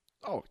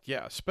 Oh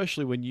yeah,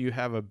 especially when you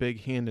have a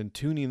big hand in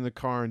tuning the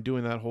car and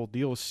doing that whole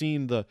deal,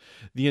 seeing the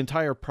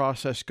entire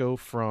process go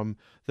from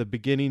the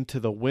beginning to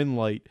the win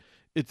light.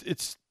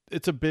 It's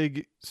a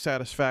big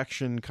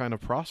satisfaction kind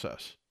of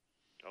process.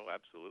 Oh,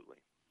 absolutely.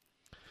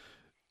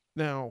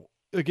 Now,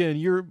 again,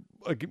 you're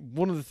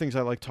one of the things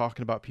I like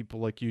talking about people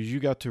like you is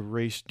you got to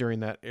race during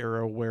that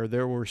era where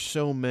there were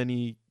so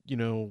many,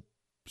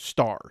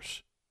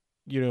 stars.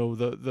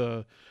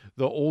 The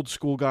old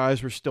school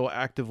guys were still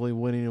actively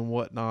winning and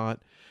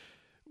whatnot.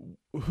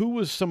 Who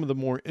was some of the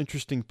more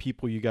interesting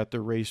people you got to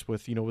race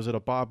with? Was it a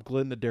Bob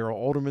Glidden, a Daryl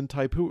Alderman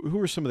type? Who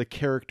were some of the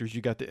characters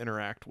you got to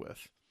interact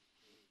with?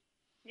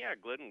 Yeah,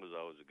 Glidden was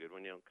always a good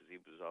one, because he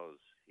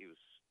was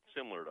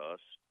similar to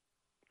us,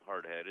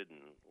 hard headed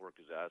and worked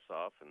his ass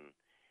off and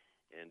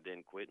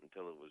didn't quit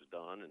until it was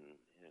done.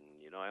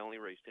 And I only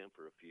raced him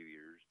for a few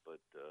years,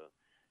 but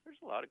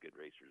there's a lot of good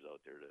racers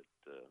out there that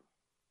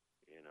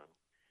you know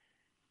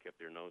kept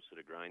their nose to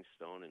the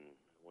grindstone, and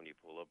when you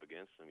pull up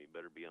against them, you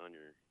better be on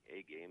your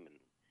A game, and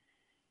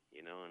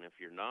if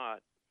you're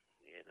not,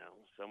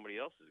 somebody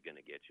else is going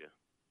to get you.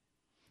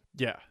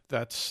 Yeah,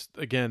 that's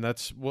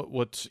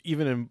what's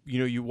even in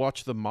you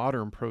watch the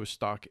modern pro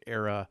stock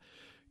era,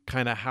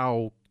 kind of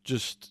how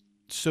just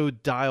so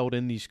dialed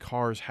in these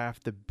cars have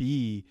to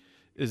be,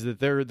 is that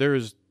there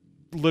is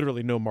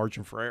literally no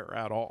margin for error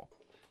at all.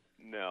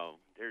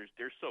 No, they're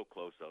so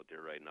close out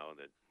there right now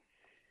that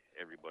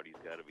everybody's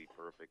got to be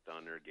perfect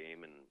on their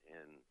game, and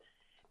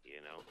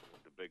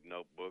the big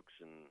notebooks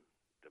and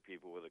the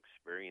people with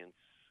experience,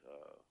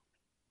 uh,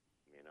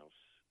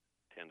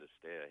 tend to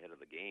stay ahead of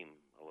the game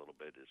a little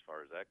bit as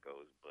far as that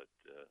goes. But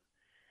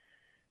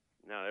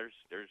no,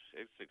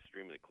 it's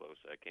extremely close.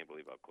 I can't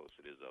believe how close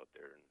it is out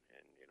there,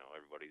 and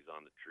everybody's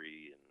on the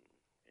tree,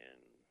 and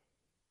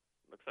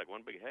looks like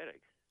one big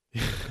headache.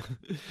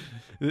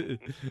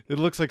 It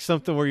looks like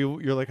something where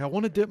you're like, I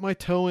want to dip my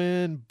toe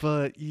in,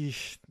 but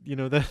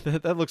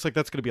that looks like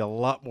that's going to be a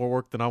lot more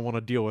work than I want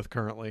to deal with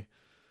currently.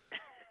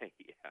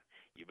 Yeah,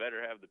 you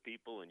better have the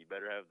people and you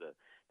better have the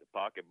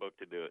pocketbook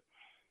to do it.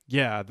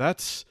 Yeah,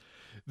 that's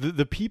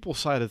the people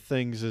side of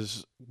things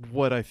is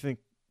what I think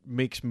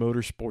makes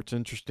motorsports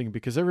interesting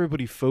because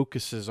everybody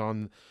focuses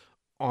on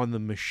the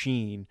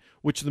machine,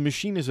 which the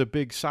machine is a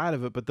big side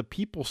of it, but the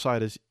people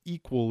side is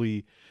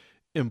equally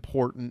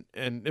important,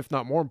 and if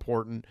not more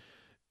important.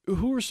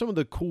 Who are some of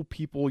the cool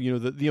people,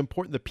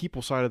 the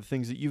people side of the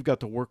things that you've got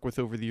to work with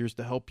over the years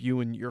to help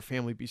you and your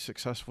family be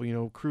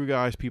successful, crew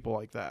guys, people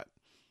like that?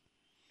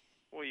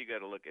 Well, you got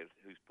to look at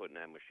who's putting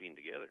that machine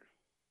together.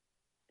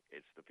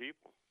 It's the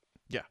people.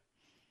 Yeah.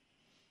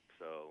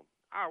 So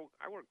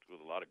I worked with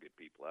a lot of good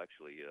people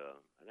actually.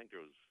 I think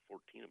there was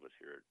 14 of us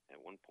here at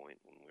one point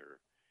when we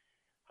were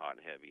hot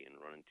and heavy and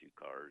running two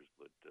cars.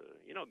 But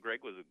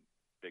Greg was a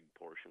big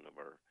portion of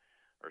our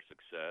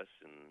success,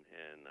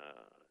 and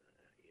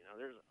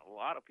there's a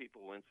lot of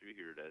people went through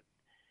here that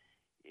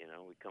we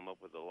come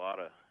up with a lot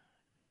of.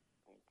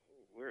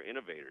 We're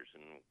innovators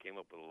and came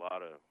up with a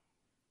lot of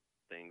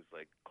things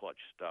like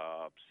clutch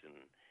stops and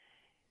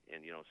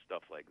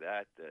stuff like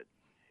that.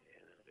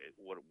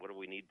 What do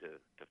we need to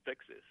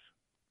fix this?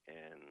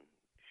 And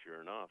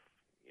sure enough,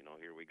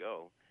 here we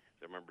go.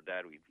 So I remember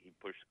Dad, he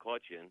pushed the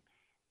clutch in.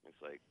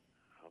 It's like,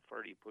 how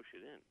far do you push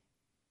it in?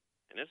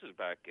 And this is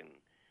back in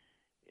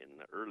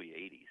the early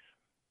 '80s.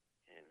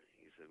 And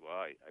he said,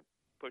 well, I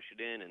push it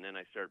in and then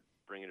I start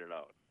bringing it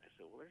out. I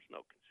said, well, there's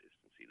no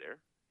consistency there.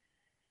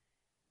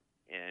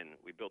 And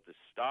we built this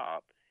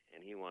stop,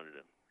 and he wanted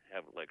to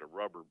have like a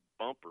rubber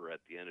bumper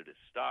at the end of the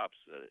stop.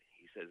 So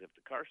he says, if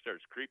the car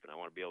starts creeping, I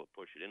want to be able to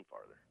push it in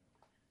farther.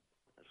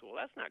 I said, well,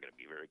 that's not going to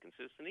be very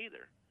consistent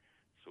either.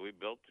 So we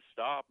built the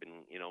stop,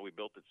 and we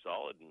built it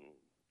solid and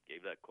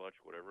gave that clutch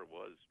whatever it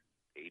was,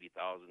 80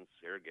 thousandths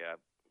air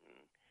gap. And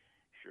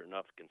sure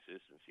enough,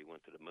 consistency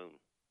went to the moon.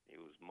 He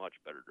was a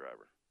much better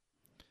driver.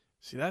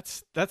 See,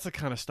 that's the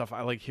kind of stuff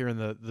I like hearing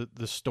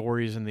the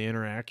stories and the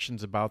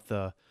interactions about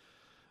the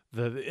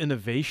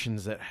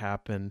innovations that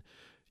happen.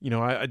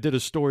 I did a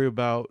story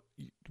about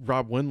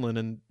Rob Wendland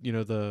and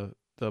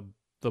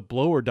the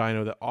blower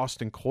dyno that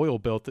Austin Coyle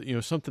built.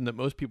 That something that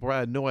most people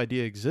had no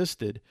idea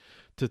existed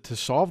to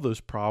solve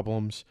those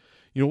problems.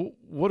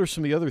 What are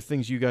some of the other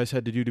things you guys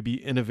had to do to be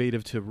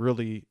innovative to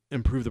really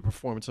improve the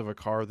performance of a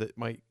car that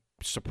might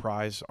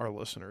surprise our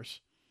listeners?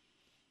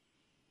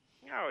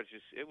 No, it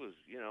was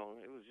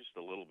just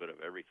a little bit of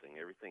everything.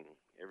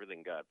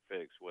 Everything got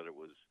fixed, whether it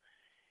was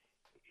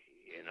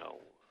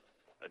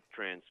a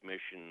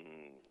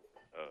transmission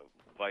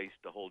vice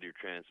to hold your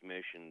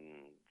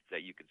transmission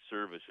that you could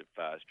service it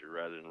faster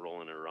rather than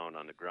rolling it around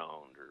on the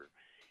ground, or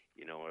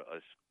a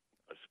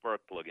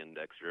spark plug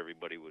indexer.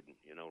 Everybody would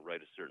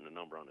write a certain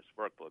number on a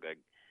spark plug. I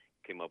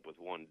came up with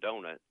one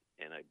donut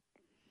and I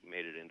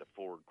made it into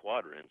 4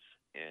 quadrants,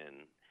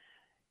 and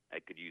I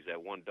could use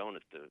that one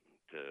donut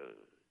to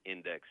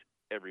index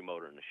every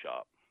motor in the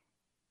shop,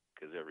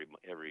 because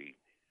every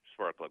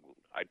spark plug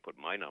I'd put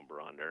my number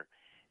on there,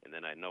 and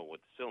then I know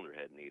what the cylinder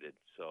head needed.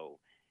 So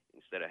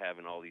instead of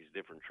having all these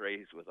different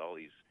trays with all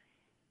these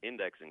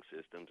indexing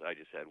systems, I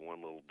just had one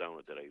little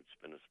donut that I would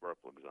spin the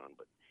spark plugs on.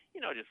 But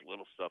just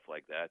little stuff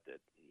like that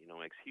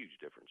makes huge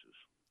differences.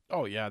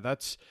 Oh yeah,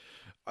 that's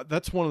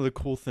one of the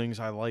cool things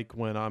I like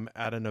when I'm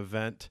at an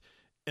event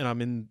and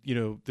I'm in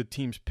the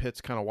team's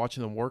pits, kind of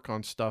watching them work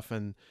on stuff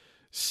and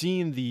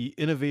seeing the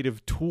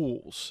innovative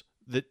tools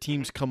that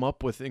teams come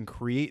up with and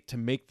create to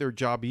make their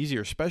job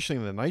easier, especially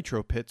in the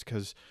nitro pits,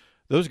 because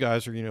those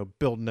guys are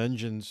building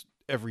engines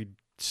every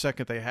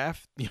second they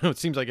have. It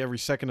seems like every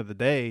second of the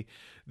day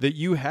that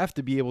you have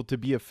to be able to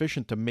be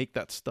efficient to make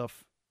that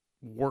stuff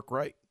work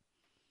right.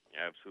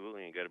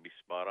 Absolutely, you got to be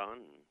spot on.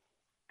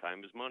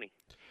 Time is money.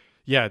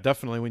 Yeah,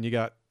 definitely. When you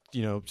got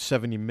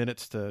 70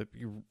 minutes to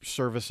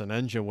service an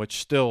engine, which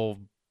still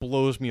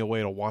blows me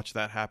away to watch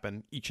that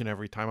happen each and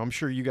every time. I'm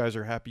sure you guys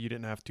are happy you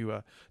didn't have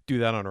to do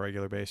that on a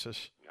regular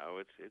basis. No,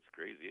 it's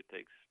crazy. It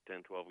takes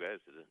 10, 12 guys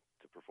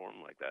to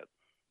perform like that.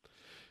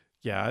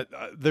 Yeah,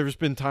 there's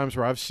been times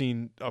where I've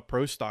seen a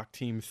pro stock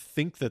team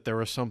think that there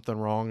was something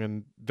wrong,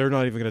 and they're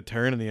not even going to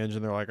tear into the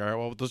engine. They're like, all right,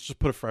 well, let's just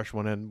put a fresh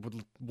one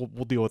in.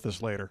 We'll deal with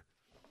this later.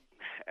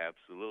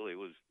 Absolutely. It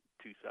was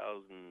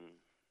 2000.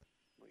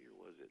 What year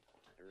was it?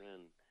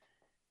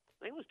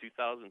 I think it was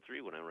 2003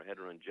 when I had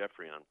to run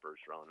Jeffrey on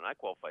first round, and I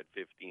qualified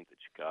 15th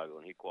at Chicago,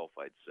 and he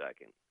qualified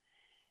second.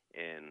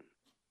 And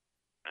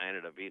I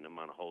ended up beating him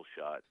on a hole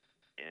shot.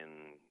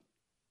 And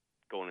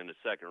going into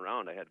second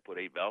round, I had to put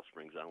 8 valve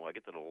springs on. Well, I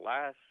get to the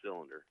last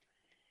cylinder,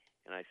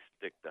 and I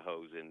stick the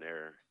hose in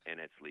there,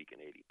 and it's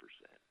leaking 80%.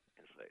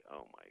 And it's like,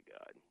 oh my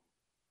God,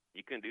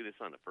 you couldn't do this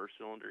on the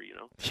first cylinder,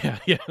 Yeah.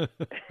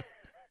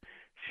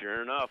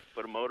 Sure enough,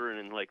 put a motor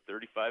in like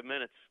 35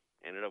 minutes.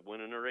 Ended up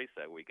winning a race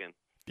that weekend.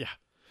 Yeah.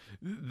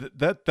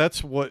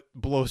 That's what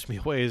blows me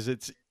away is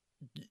it's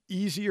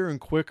easier and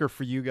quicker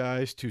for you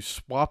guys to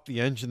swap the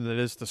engine than it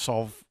is to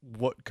solve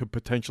what could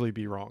potentially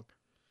be wrong.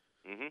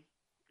 Mhm.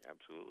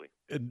 Absolutely.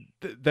 And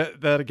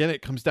that again,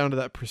 it comes down to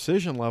that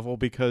precision level,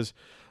 because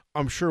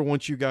I'm sure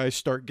once you guys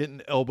start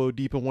getting elbow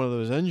deep in one of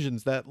those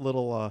engines, that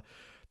little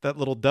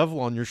devil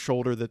on your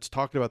shoulder that's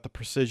talking about the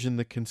precision,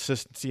 the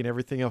consistency, and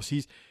everything else,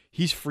 he's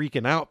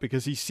freaking out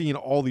because he's seeing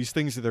all these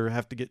things that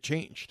have to get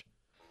changed.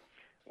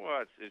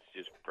 Well, it's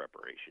just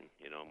preparation,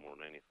 more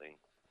than anything.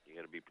 You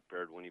got to be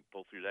prepared when you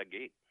pull through that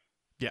gate.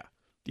 Yeah.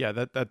 Yeah,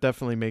 that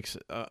definitely makes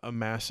a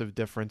massive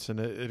difference, and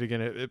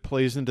it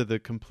plays into the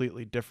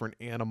completely different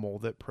animal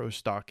that pro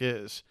stock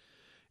is.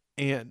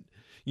 And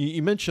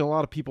you mentioned a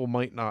lot of people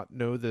might not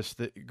know this,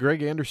 that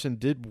Greg Anderson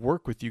did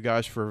work with you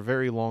guys for a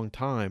very long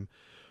time.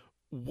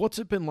 What's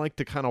it been like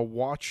to kind of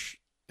watch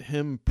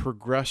him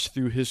progress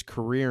through his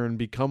career and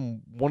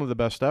become one of the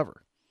best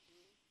ever?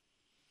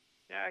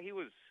 Yeah, he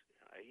worked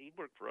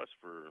for us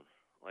for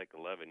like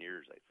 11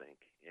 years, I think,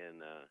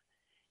 and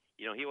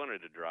he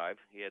wanted to drive.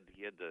 He had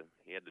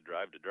to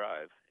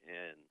drive,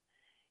 and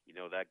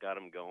that got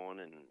him going,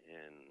 and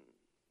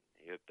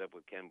he hooked up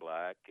with Ken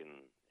Black and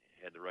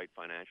had the right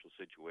financial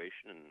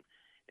situation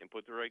and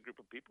put the right group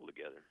of people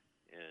together.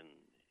 And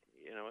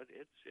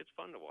it's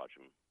fun to watch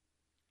him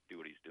do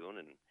what he's doing,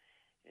 and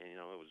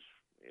it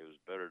was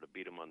better to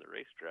beat him on the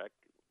racetrack.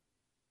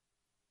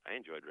 I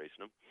enjoyed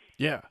racing him.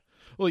 Yeah.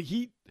 Well,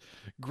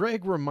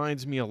 Greg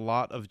reminds me a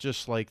lot of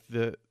just like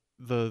the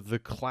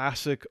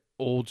classic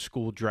old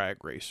school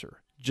drag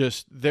racer.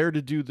 Just there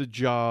to do the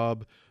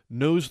job,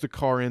 knows the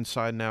car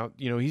inside and out.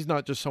 He's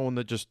not just someone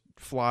that just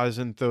flies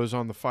and throws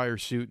on the fire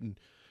suit and,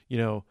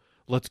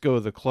 let's go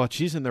the clutch.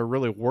 He's in there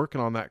really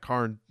working on that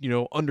car and,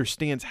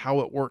 understands how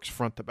it works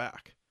front to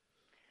back.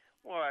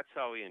 Well, that's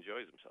how he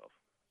enjoys himself.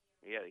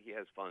 He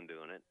has fun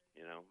doing it.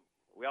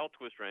 We all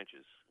twist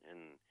wrenches,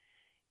 and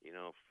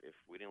if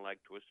we didn't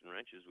like twisting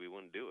wrenches, we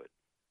wouldn't do it.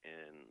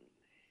 And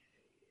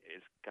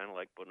it's kind of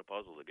like putting a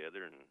puzzle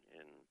together and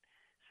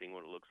seeing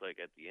what it looks like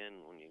at the end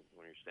when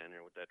you're standing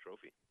there with that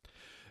trophy.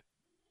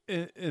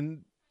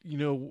 And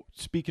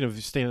speaking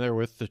of standing there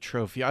with the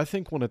trophy, I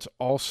think when it's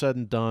all said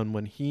and done,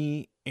 when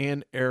he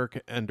and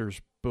Erica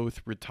Enders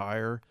both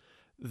retire,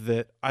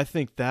 that I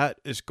think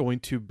that's going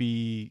to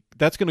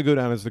go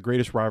down as the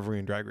greatest rivalry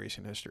in drag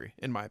racing history,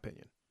 in my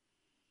opinion.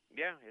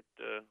 Yeah,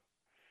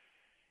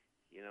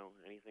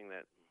 anything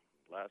that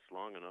lasts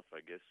long enough,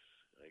 I guess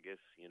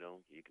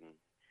you can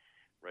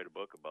write a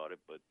book about it.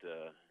 But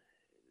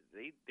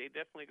they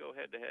definitely go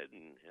head to head,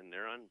 and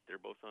they're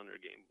both on their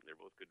game. They're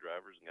both good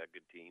drivers and got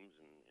good teams,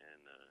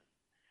 and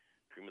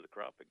cream of the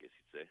crop, I guess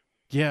you'd say.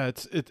 Yeah,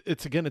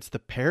 it's the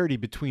parity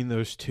between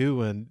those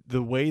two and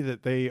the way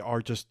that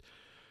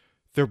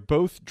they're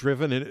both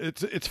driven, and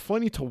it's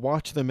funny to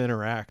watch them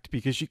interact,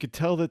 because you could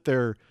tell that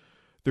they're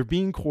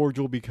being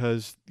cordial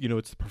because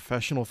it's the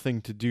professional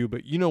thing to do,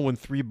 but when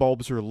three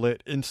bulbs are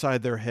lit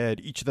inside their head,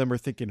 each of them are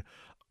thinking,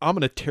 I'm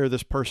going to tear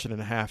this person in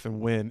half and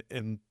win,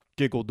 and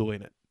giggle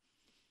doing it.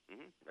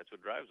 That's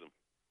what drives them.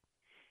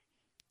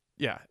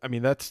 Yeah, I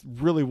mean, that's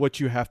really what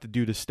you have to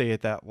do to stay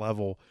at that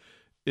level,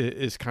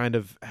 is kind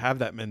of have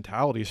that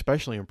mentality,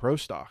 especially in pro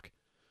stock.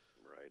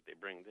 Right, they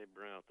bring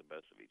out the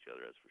best of each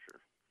other, that's for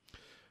sure.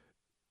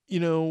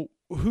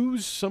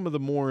 Who's some of the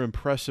more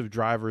impressive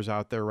drivers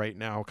out there right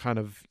now, kind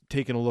of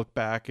taking a look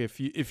back, if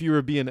you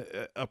were being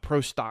a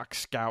pro stock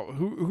scout,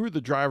 who are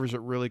the drivers that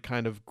really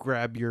kind of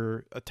grab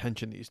your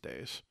attention these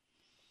days?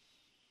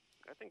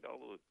 I think all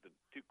the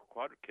two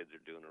quadra kids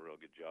are doing a real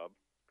good job.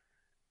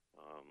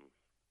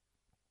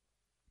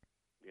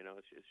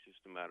 It's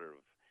just a matter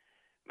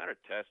of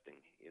testing.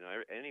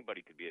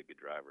 Anybody could be a good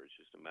driver. It's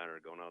just a matter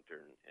of going out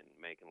there and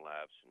making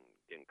laps and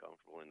getting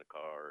comfortable in the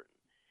car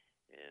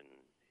and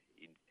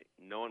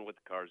knowing what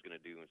the car is going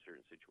to do in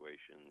certain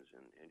situations,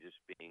 and just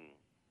being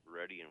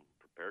ready and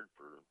prepared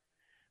for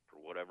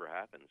whatever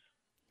happens.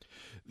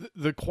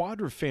 The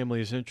Quadra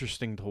family is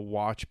interesting to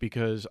watch,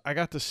 because I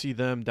got to see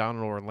them down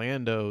in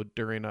Orlando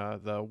during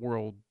the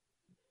World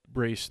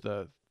race,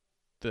 the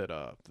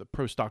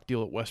pro stock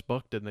deal at West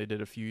Buckton they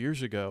did a few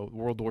years ago,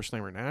 World Door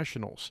Slammer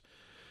Nationals,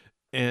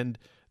 and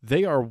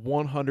they are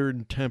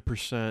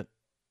 110%.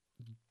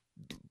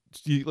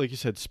 Like you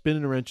said,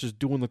 spinning wrenches,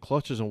 doing the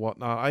clutches and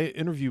whatnot. I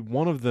interviewed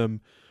one of them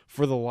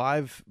for the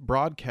live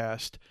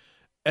broadcast.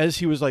 As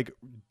he was like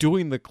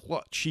doing the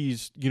clutch,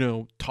 he's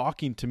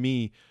talking to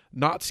me,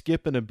 not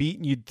skipping a beat.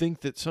 And you'd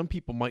think that some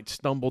people might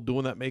stumble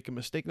doing that, make a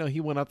mistake. No,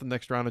 he went out the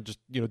next round and just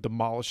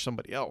demolished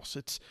somebody else.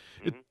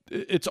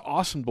 It's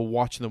awesome to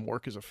watch them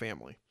work as a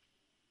family.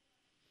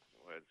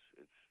 Well,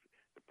 it's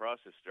the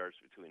process starts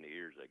between the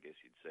ears, I guess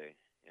you'd say,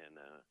 and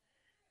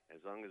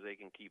as long as they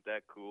can keep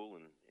that cool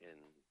and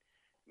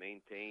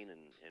maintain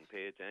and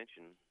pay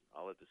attention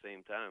all at the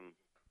same time,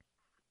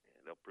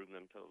 they'll prove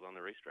themselves on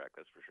the racetrack,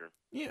 that's for sure.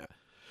 Yeah.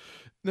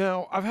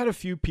 Now, I've had a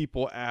few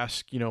people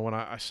ask, when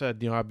I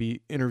said, I'd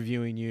be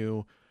interviewing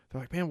you,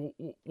 they're like, man,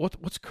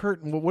 what's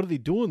Kurt and what are they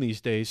doing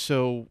these days?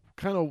 So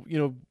kind of,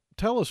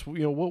 tell us,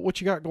 what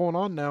you got going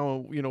on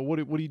now? What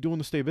are you doing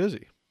to stay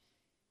busy?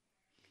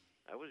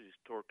 I was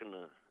just torquing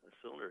a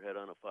cylinder head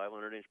on a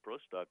 500-inch Pro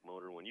Stock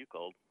motor when you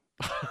called.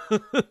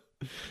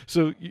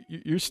 So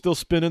you're still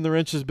spinning the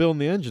wrenches, building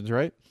the engines,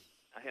 right?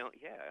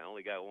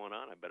 only got one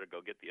on, I better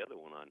go get the other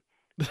one on,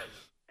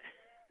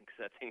 because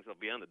that thing's will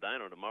be on the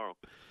dyno tomorrow.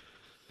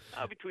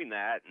 Between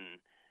that and,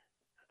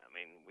 I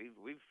mean,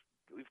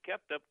 we've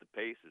kept up the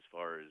pace as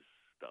far as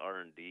the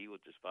R&D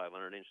with this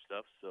 500-inch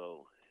stuff.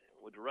 So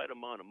with the right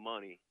amount of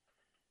money,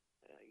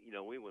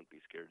 we wouldn't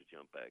be scared to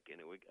jump back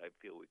in it. I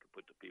feel we could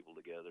put the people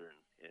together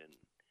and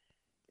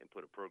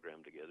put a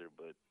program together.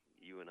 But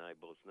you and I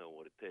both know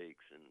what it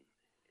takes, and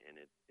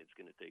it's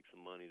going to take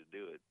some money to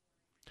do it.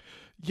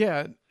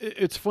 Yeah,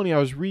 it's funny. I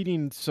was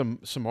reading some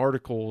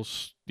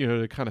articles,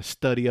 to kind of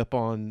study up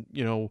on,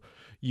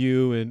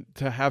 you and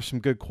to have some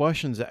good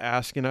questions to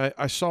ask. And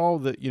I saw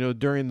that,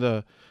 during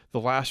the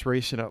last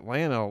race in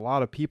Atlanta, a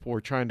lot of people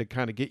were trying to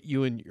kind of get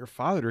you and your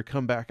father to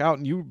come back out.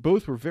 And you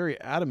both were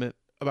very adamant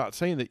about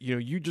saying that,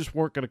 you just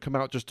weren't going to come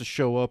out just to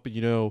show up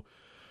and,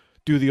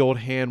 do the old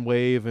hand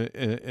wave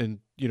and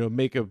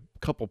make a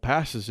couple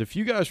passes. If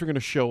you guys were going to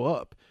show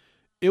up,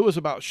 it was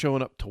about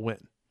showing up to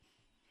win.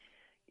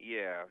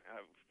 Yeah,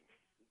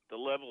 the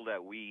level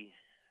that we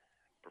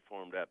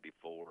performed at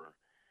before,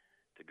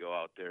 to go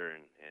out there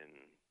and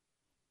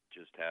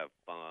just have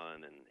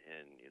fun and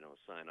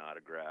sign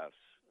autographs.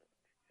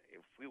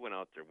 If we went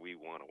out there, we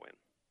want to win.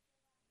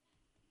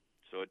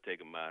 So it'd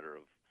take a matter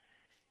of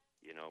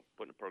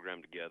putting a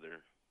program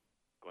together,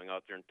 going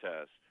out there and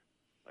test.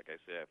 Like I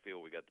say, I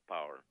feel we got the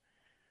power,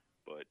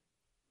 but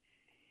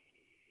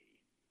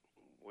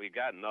we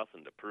got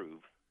nothing to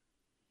prove.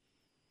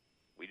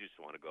 We just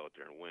want to go out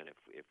there and win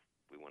if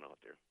we went out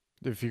there.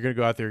 If you're going to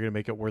go out there, you're going to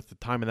make it worth the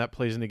time. And that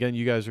plays. And again,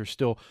 you guys are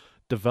still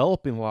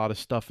developing a lot of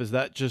stuff. Is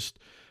that just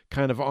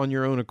kind of on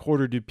your own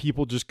accord, or do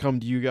people just come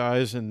to you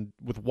guys and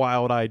with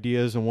wild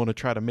ideas and want to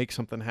try to make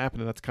something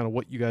happen? And that's kind of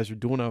what you guys are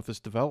doing out this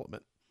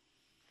development.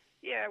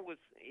 Yeah, it was,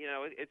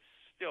 it's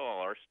still all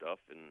our stuff,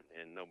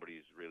 and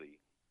nobody's really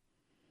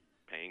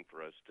paying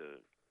for us to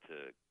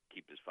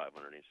keep this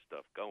 500-inch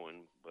stuff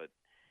going. But,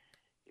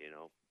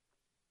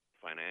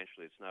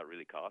 financially, it's not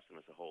really costing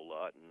us a whole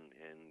lot,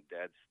 and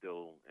Dad's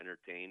still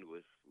entertained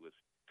with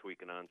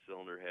tweaking on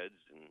cylinder heads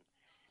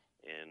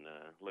and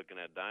looking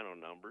at dyno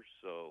numbers.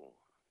 So,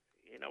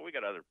 we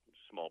got other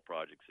small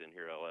projects in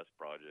here, LS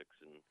projects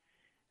and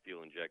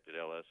fuel-injected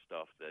LS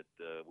stuff that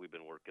we've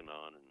been working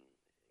on, and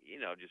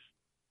just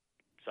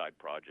side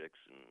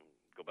projects, and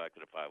go back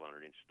to the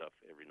 500-inch stuff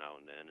every now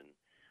and then. And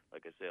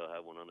like I say, I'll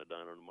have one on the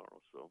dyno tomorrow.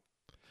 So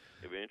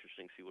it'll be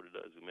interesting to see what it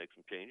does. We make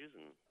some changes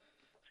and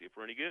see if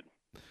we're any good.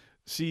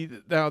 See,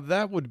 now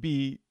that would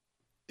be,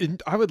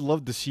 and I would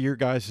love to see your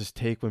guys'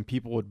 take when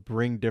people would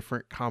bring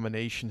different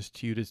combinations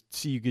to you to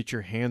see you get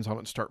your hands on it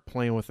and start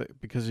playing with it,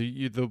 because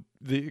the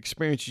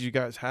experiences you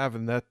guys have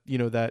and that,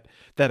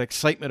 that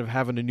excitement of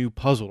having a new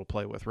puzzle to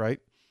play with, right?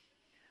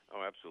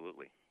 Oh,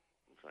 absolutely.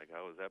 It's like,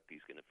 how is that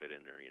piece going to fit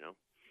in there,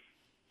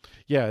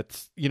 Yeah,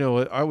 it's,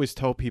 I always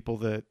tell people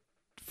that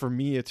for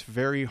me, it's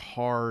very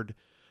hard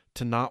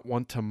to not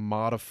want to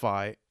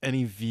modify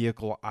any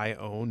vehicle I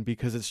own,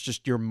 because it's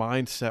just your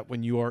mindset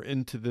when you are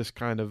into this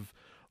kind of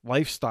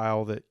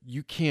lifestyle that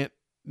you can't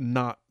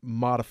not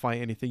modify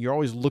anything. You're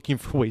always looking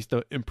for ways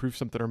to improve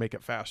something or make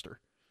it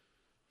faster.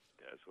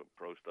 That's what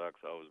Pro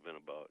Stock's always been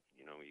about.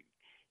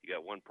 You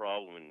got one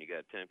problem and you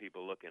got 10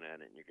 people looking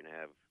at it, and you're going to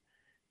have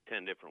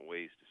 10 different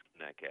ways to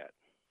skin that cat.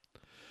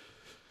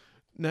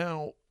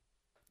 Now,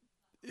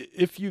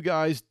 if you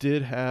guys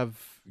did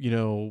have,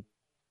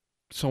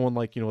 someone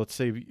like, let's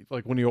say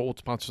like one of your old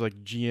sponsors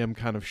like GM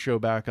kind of show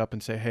back up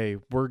and say, hey,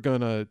 we're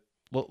gonna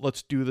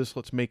let's do this,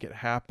 let's make it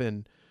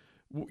happen.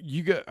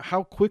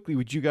 How quickly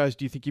do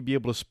you think you'd be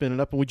able to spin it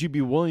up, and would you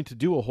be willing to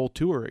do a whole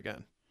tour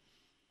again?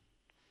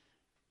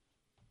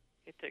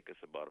 It'd take us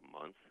about a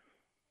month,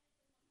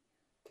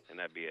 and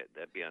that'd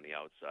be on the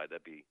outside.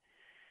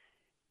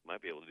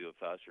 Might be able to do it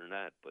faster than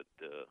that, but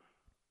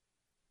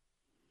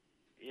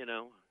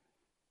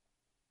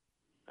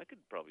I could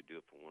probably do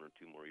it for 1 or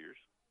 2 more years.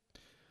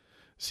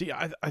 See,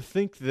 I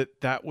think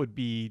that would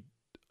be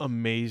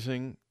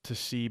amazing to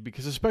see,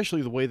 because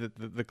especially the way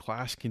that the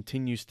class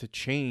continues to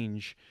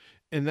change,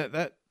 and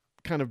that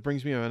kind of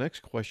brings me to my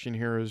next question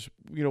here is,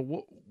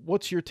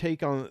 what's your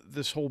take on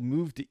this whole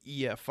move to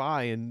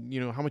EFI, and,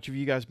 how much have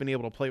you guys been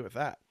able to play with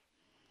that?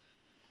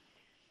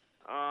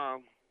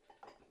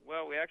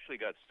 Well, we actually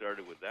got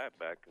started with that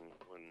back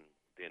when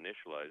they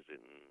initialized it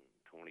in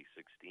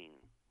 2016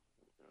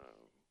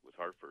 with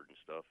Hartford and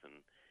stuff, and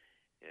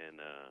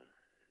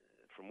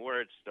from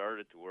where it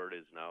started to where it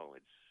is now,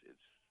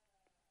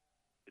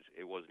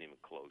 it wasn't even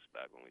close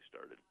back when we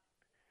started.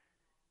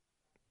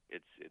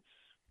 It's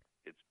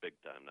big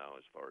time now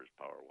as far as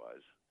power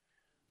wise,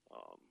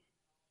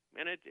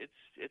 and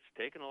it's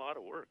taken a lot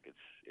of work.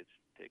 It's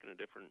taken a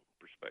different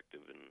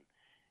perspective and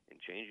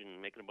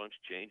changing, making a bunch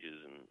of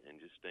changes and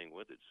just staying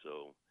with it.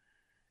 So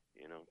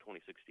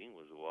 2016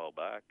 was a while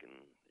back, and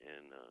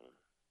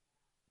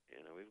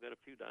we've got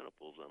a few dyno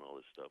pulls on all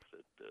this stuff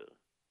that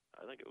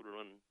I think it would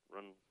run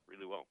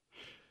really well.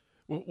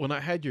 When I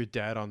had your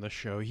dad on the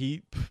show,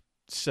 he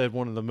said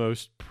one of the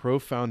most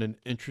profound and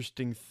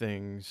interesting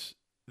things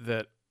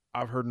that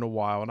I've heard in a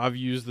while, and I've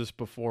used this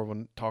before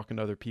when talking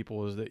to other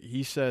people, is that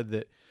he said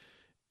that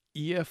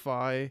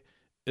EFI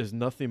is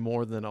nothing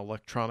more than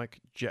electronic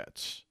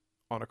jets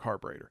on a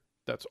carburetor.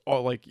 That's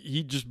all. Like,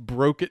 he just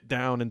broke it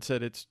down and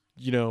said it's,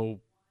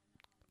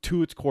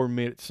 to its core,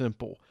 made it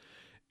simple.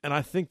 And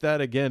I think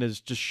that again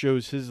is just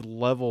shows his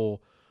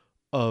level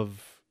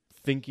of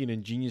thinking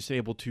and genius,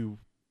 able to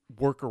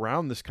work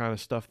around this kind of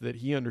stuff, that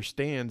he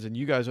understands, and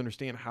you guys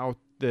understand how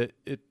that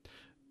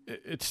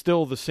it's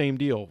still the same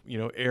deal.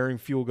 Air and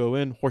fuel go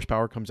in,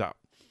 horsepower comes out.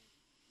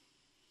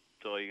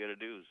 So all you got to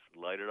do is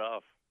light it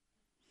off.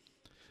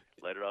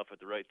 Light it off at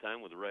the right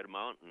time with the right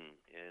amount,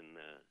 and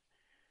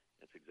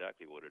that's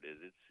exactly what it is.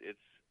 It's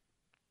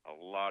a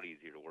lot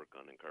easier to work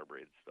on than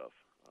carbureted stuff.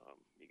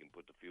 You can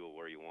put the fuel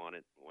where you want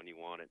it, when you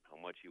want it, how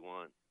much you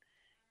want,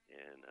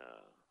 and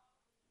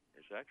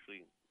it's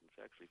actually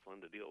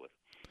fun to deal with.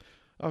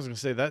 I was gonna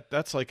say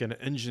that's like an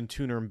engine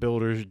tuner and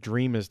builder's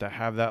dream, is to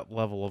have that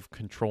level of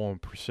control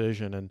and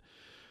precision. And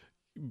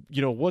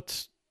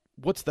what's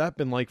that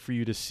been like for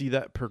you, to see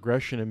that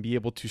progression and be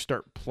able to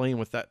start playing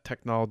with that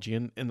technology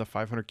in the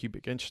 500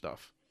 cubic inch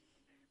stuff?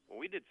 Well,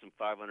 we did some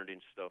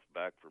 500-inch stuff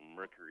back from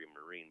Mercury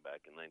Marine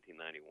back in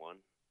 1991,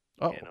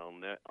 Oh,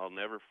 and I'll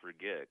never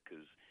forget,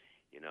 because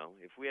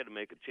if we had to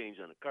make a change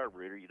on a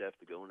carburetor, you'd have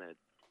to go in that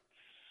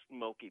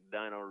smoky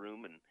dyno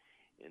room, and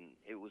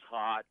it was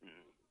hot, and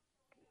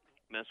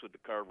mess with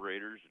the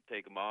carburetors or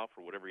take them off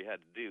or whatever you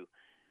had to do.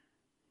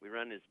 We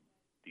run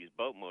these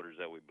boat motors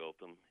that we built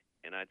them,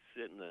 and I'd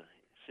sit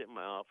in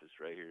my office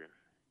right here,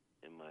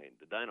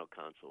 the dyno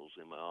consoles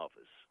in my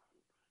office.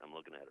 I'm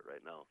looking at it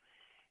right now,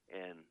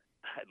 and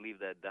I'd leave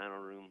that dyno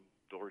room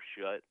door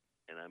shut,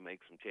 and I'd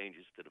make some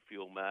changes to the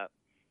fuel map,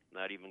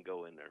 not even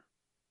go in there.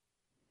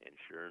 And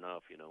sure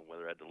enough,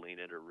 whether I had to lean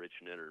it or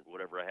richen it or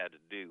whatever I had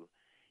to do,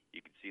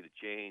 you could see the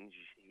change.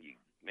 You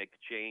make the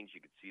change,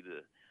 you could see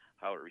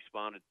how it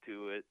responded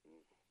to it.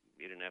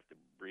 You didn't have to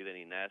breathe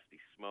any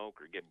nasty smoke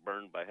or get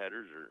burned by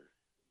headers or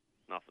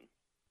nothing.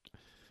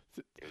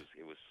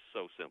 It was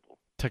so simple.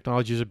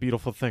 technology is a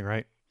beautiful thing,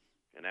 right?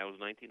 And that was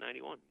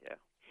 1991. Yeah.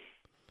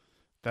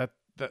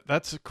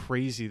 That's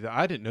crazy. That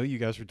I didn't know you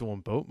guys were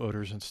doing boat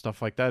motors and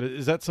stuff like that.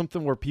 Is that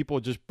something where people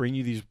just bring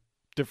you these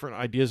different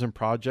ideas and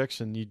projects,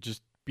 and you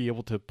just be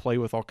able to play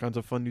with all kinds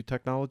of fun new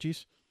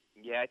technologies?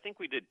 Yeah, I think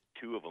we did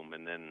 2 of them,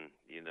 and then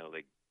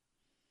they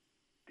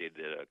did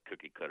a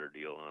cookie cutter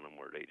deal on them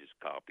where they just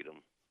copied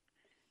them.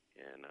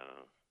 And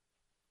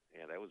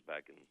yeah, that was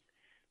that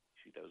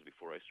was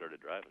before I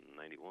started driving in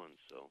 '91.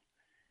 So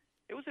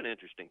it was an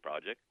interesting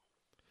project.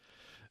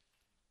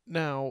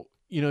 Now,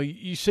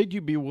 you said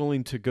you'd be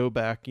willing to go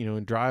back,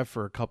 and drive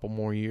for a couple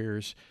more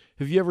years.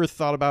 Have you ever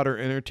thought about or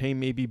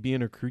entertained maybe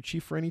being a crew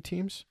chief for any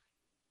teams?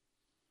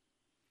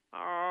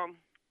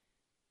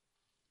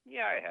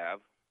 Yeah, I have.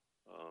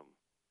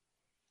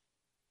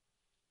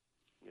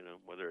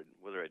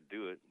 Whether I'd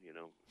do it,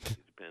 it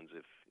depends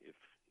if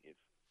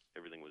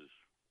everything was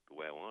the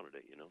way I wanted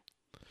it.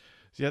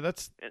 Yeah,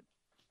 And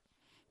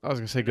I was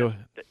gonna say and go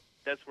that's ahead.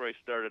 that's where I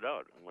started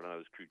out when I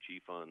was crew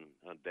chief on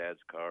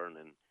Dad's car, and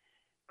then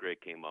Greg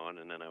came on,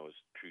 and then I was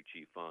crew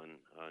chief on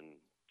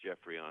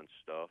Jeffrey on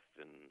stuff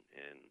and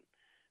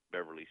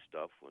Beverly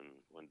stuff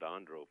when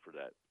Don drove for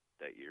that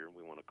year.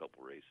 We won a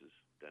couple races,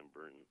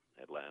 Denver and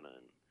Atlanta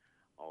and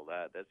all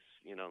that. That's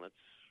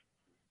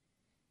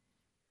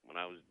when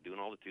I was doing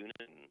all the tuning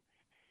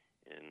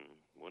and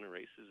winning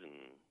races and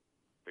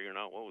figuring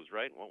out what was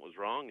right and what was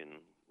wrong and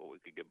what we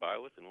could get by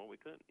with and what we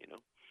couldn't.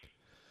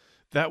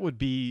 That would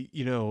be,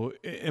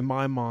 in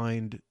my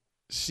mind,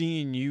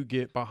 seeing you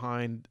get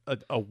behind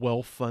a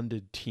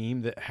well-funded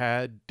team that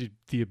had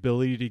the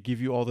ability to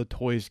give you all the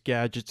toys,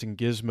 gadgets, and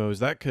gizmos.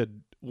 That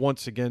could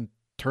once again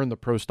turn the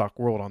pro stock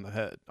world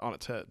on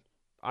its head.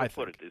 I think.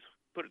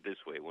 Put it this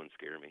way, it wouldn't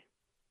scare me.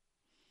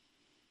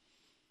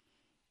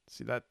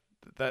 See, that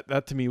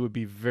to me would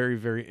be very,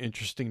 very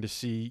interesting to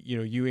see.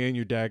 You and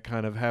your dad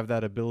kind of have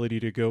that ability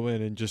to go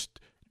in and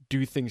just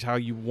do things how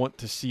you want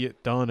to see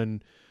it done,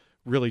 and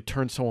really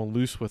turn someone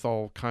loose with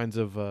all kinds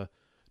of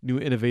new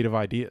innovative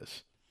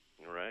ideas.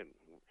 All right.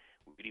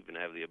 We'd even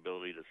have the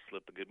ability to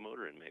slip a good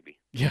motor in, maybe.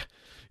 Yeah,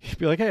 you'd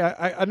be like, hey,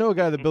 I know a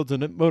guy that builds a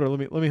motor.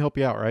 Let me help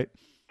you out, right?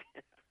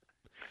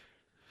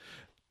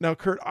 Now,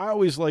 Kurt, I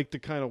always like to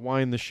kind of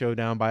wind the show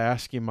down by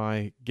asking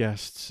my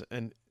guests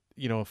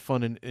a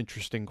fun and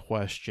interesting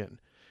question.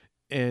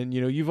 And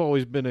you've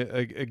always been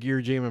a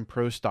gear jam and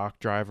pro stock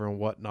driver and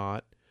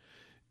whatnot.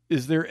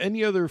 Is there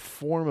any other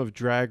form of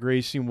drag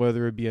racing,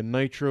 whether it be a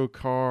nitro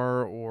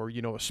car or,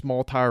 a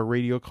small tire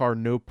radio car,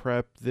 no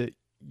prep, that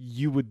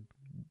you would,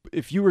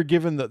 if you were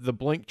given the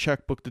blank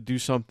checkbook to do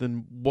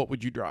something, what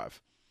would you drive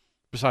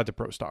besides a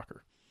pro stocker?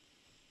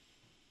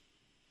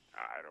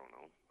 I don't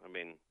know. I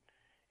mean,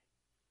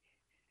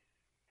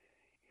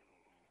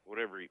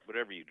 whatever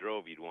you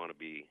drove, you'd want to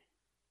be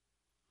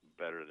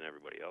better than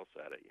everybody else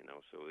at it,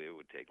 So it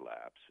would take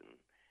laps,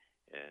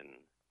 and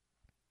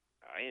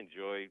I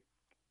enjoyed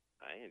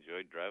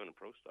driving a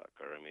pro stock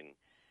car. I mean,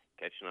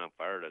 catching on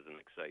fire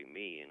doesn't excite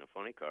me in a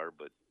funny car,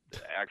 but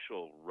the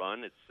actual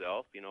run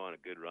itself, on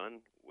a good run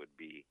would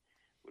be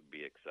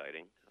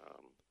exciting.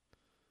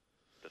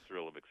 The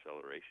thrill of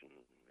acceleration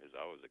has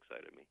always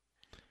excited me.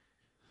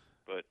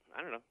 But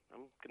I don't know.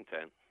 I'm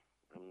content.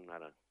 I'm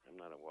not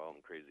a wild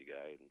and crazy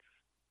guy, and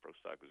pro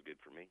stock was good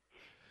for me.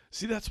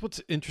 See, that's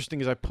what's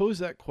interesting is I pose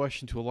that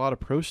question to a lot of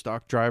pro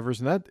stock drivers,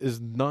 and that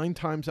is 9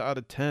 times out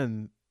of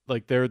 10,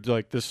 like they're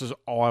like, this is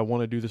all I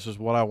want to do. This is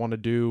what I want to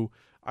do.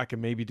 I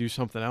can maybe do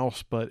something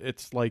else, but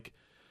it's like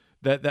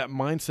that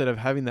mindset of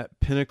having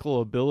that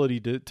pinnacle ability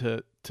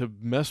to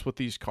mess with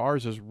these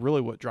cars is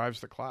really what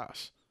drives the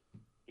class.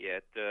 Yeah,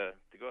 to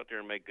go out there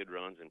and make good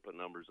runs and put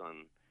numbers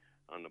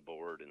on the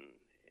board, and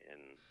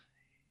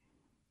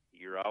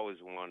you're always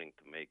wanting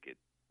to make it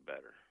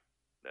better.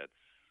 That's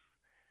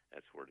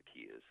that's where the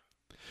key is.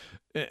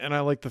 And I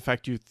like the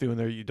fact you threw in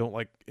there you don't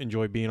like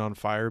enjoy being on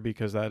fire,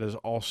 because that is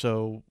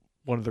also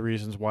one of the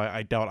reasons why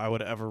I doubt I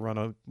would ever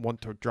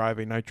want to drive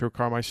a nitro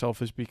car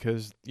myself, is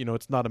because,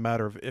 it's not a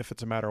matter of if,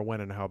 it's a matter of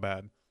when and how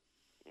bad.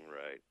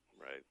 Right,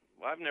 right.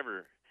 Well, I've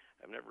never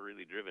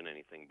really driven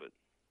anything but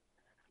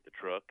the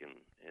truck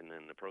and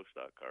then the pro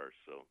stock cars.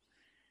 So,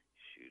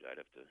 shoot,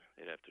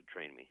 they'd have to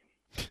train me.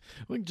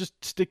 We can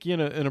just stick you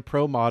in a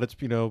pro mod. It's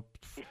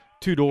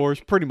 2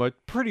 doors, pretty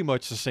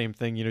much the same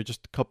thing.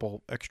 Just a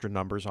couple extra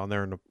numbers on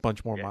there and a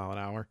bunch more mile an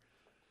hour.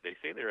 They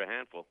say they're a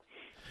handful.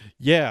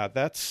 Yeah,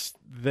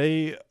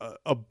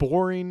 a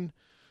boring.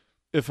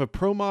 If a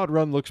pro mod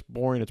run looks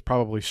boring, it's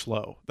probably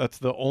slow. That's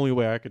the only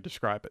way I could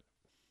describe it.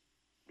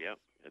 Yeah,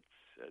 it's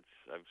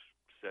I've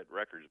set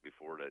records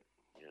before that.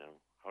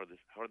 How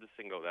did this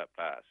thing go that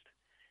fast?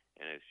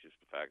 And it's just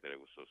the fact that it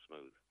was so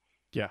smooth.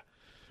 Yeah.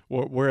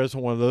 Whereas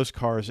one of those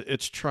cars,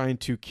 it's trying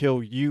to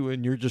kill you,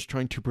 and you're just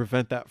trying to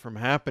prevent that from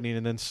happening,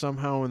 and then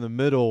somehow in the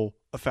middle,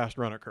 a fast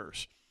run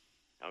occurs.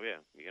 Oh yeah,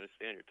 you got to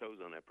stay on your toes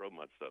on that pro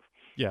mod stuff.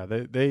 Yeah,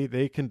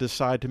 they can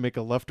decide to make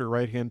a left or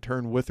right hand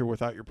turn with or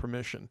without your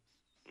permission.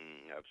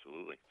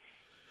 Absolutely.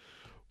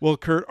 Well,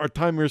 Kurt, our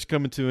timer is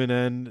coming to an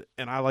end,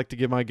 and I like to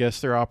give my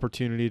guests their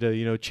opportunity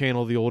to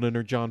channel the old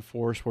inner John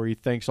Force, where he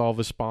thanks all of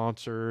his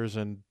sponsors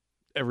and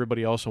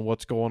everybody else on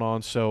what's going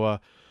on. So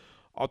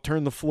I'll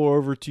turn the floor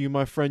over to you,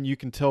 my friend. You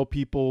can tell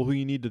people who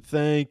you need to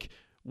thank,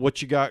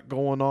 what you got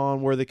going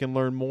on, where they can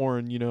learn more,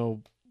 and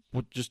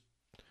just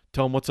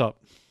tell them what's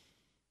up.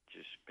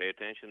 Just pay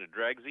attention to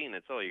Dragzine.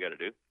 That's all you got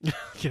to do.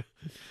 Yeah,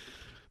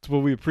 it's what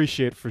we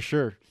appreciate for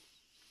sure.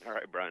 All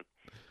right, Brian.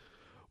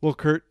 Well,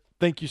 Kurt,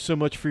 thank you so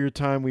much for your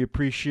time. We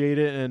appreciate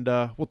it, and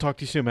we'll talk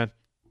to you soon, man.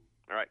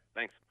 All right,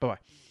 thanks. Bye-bye.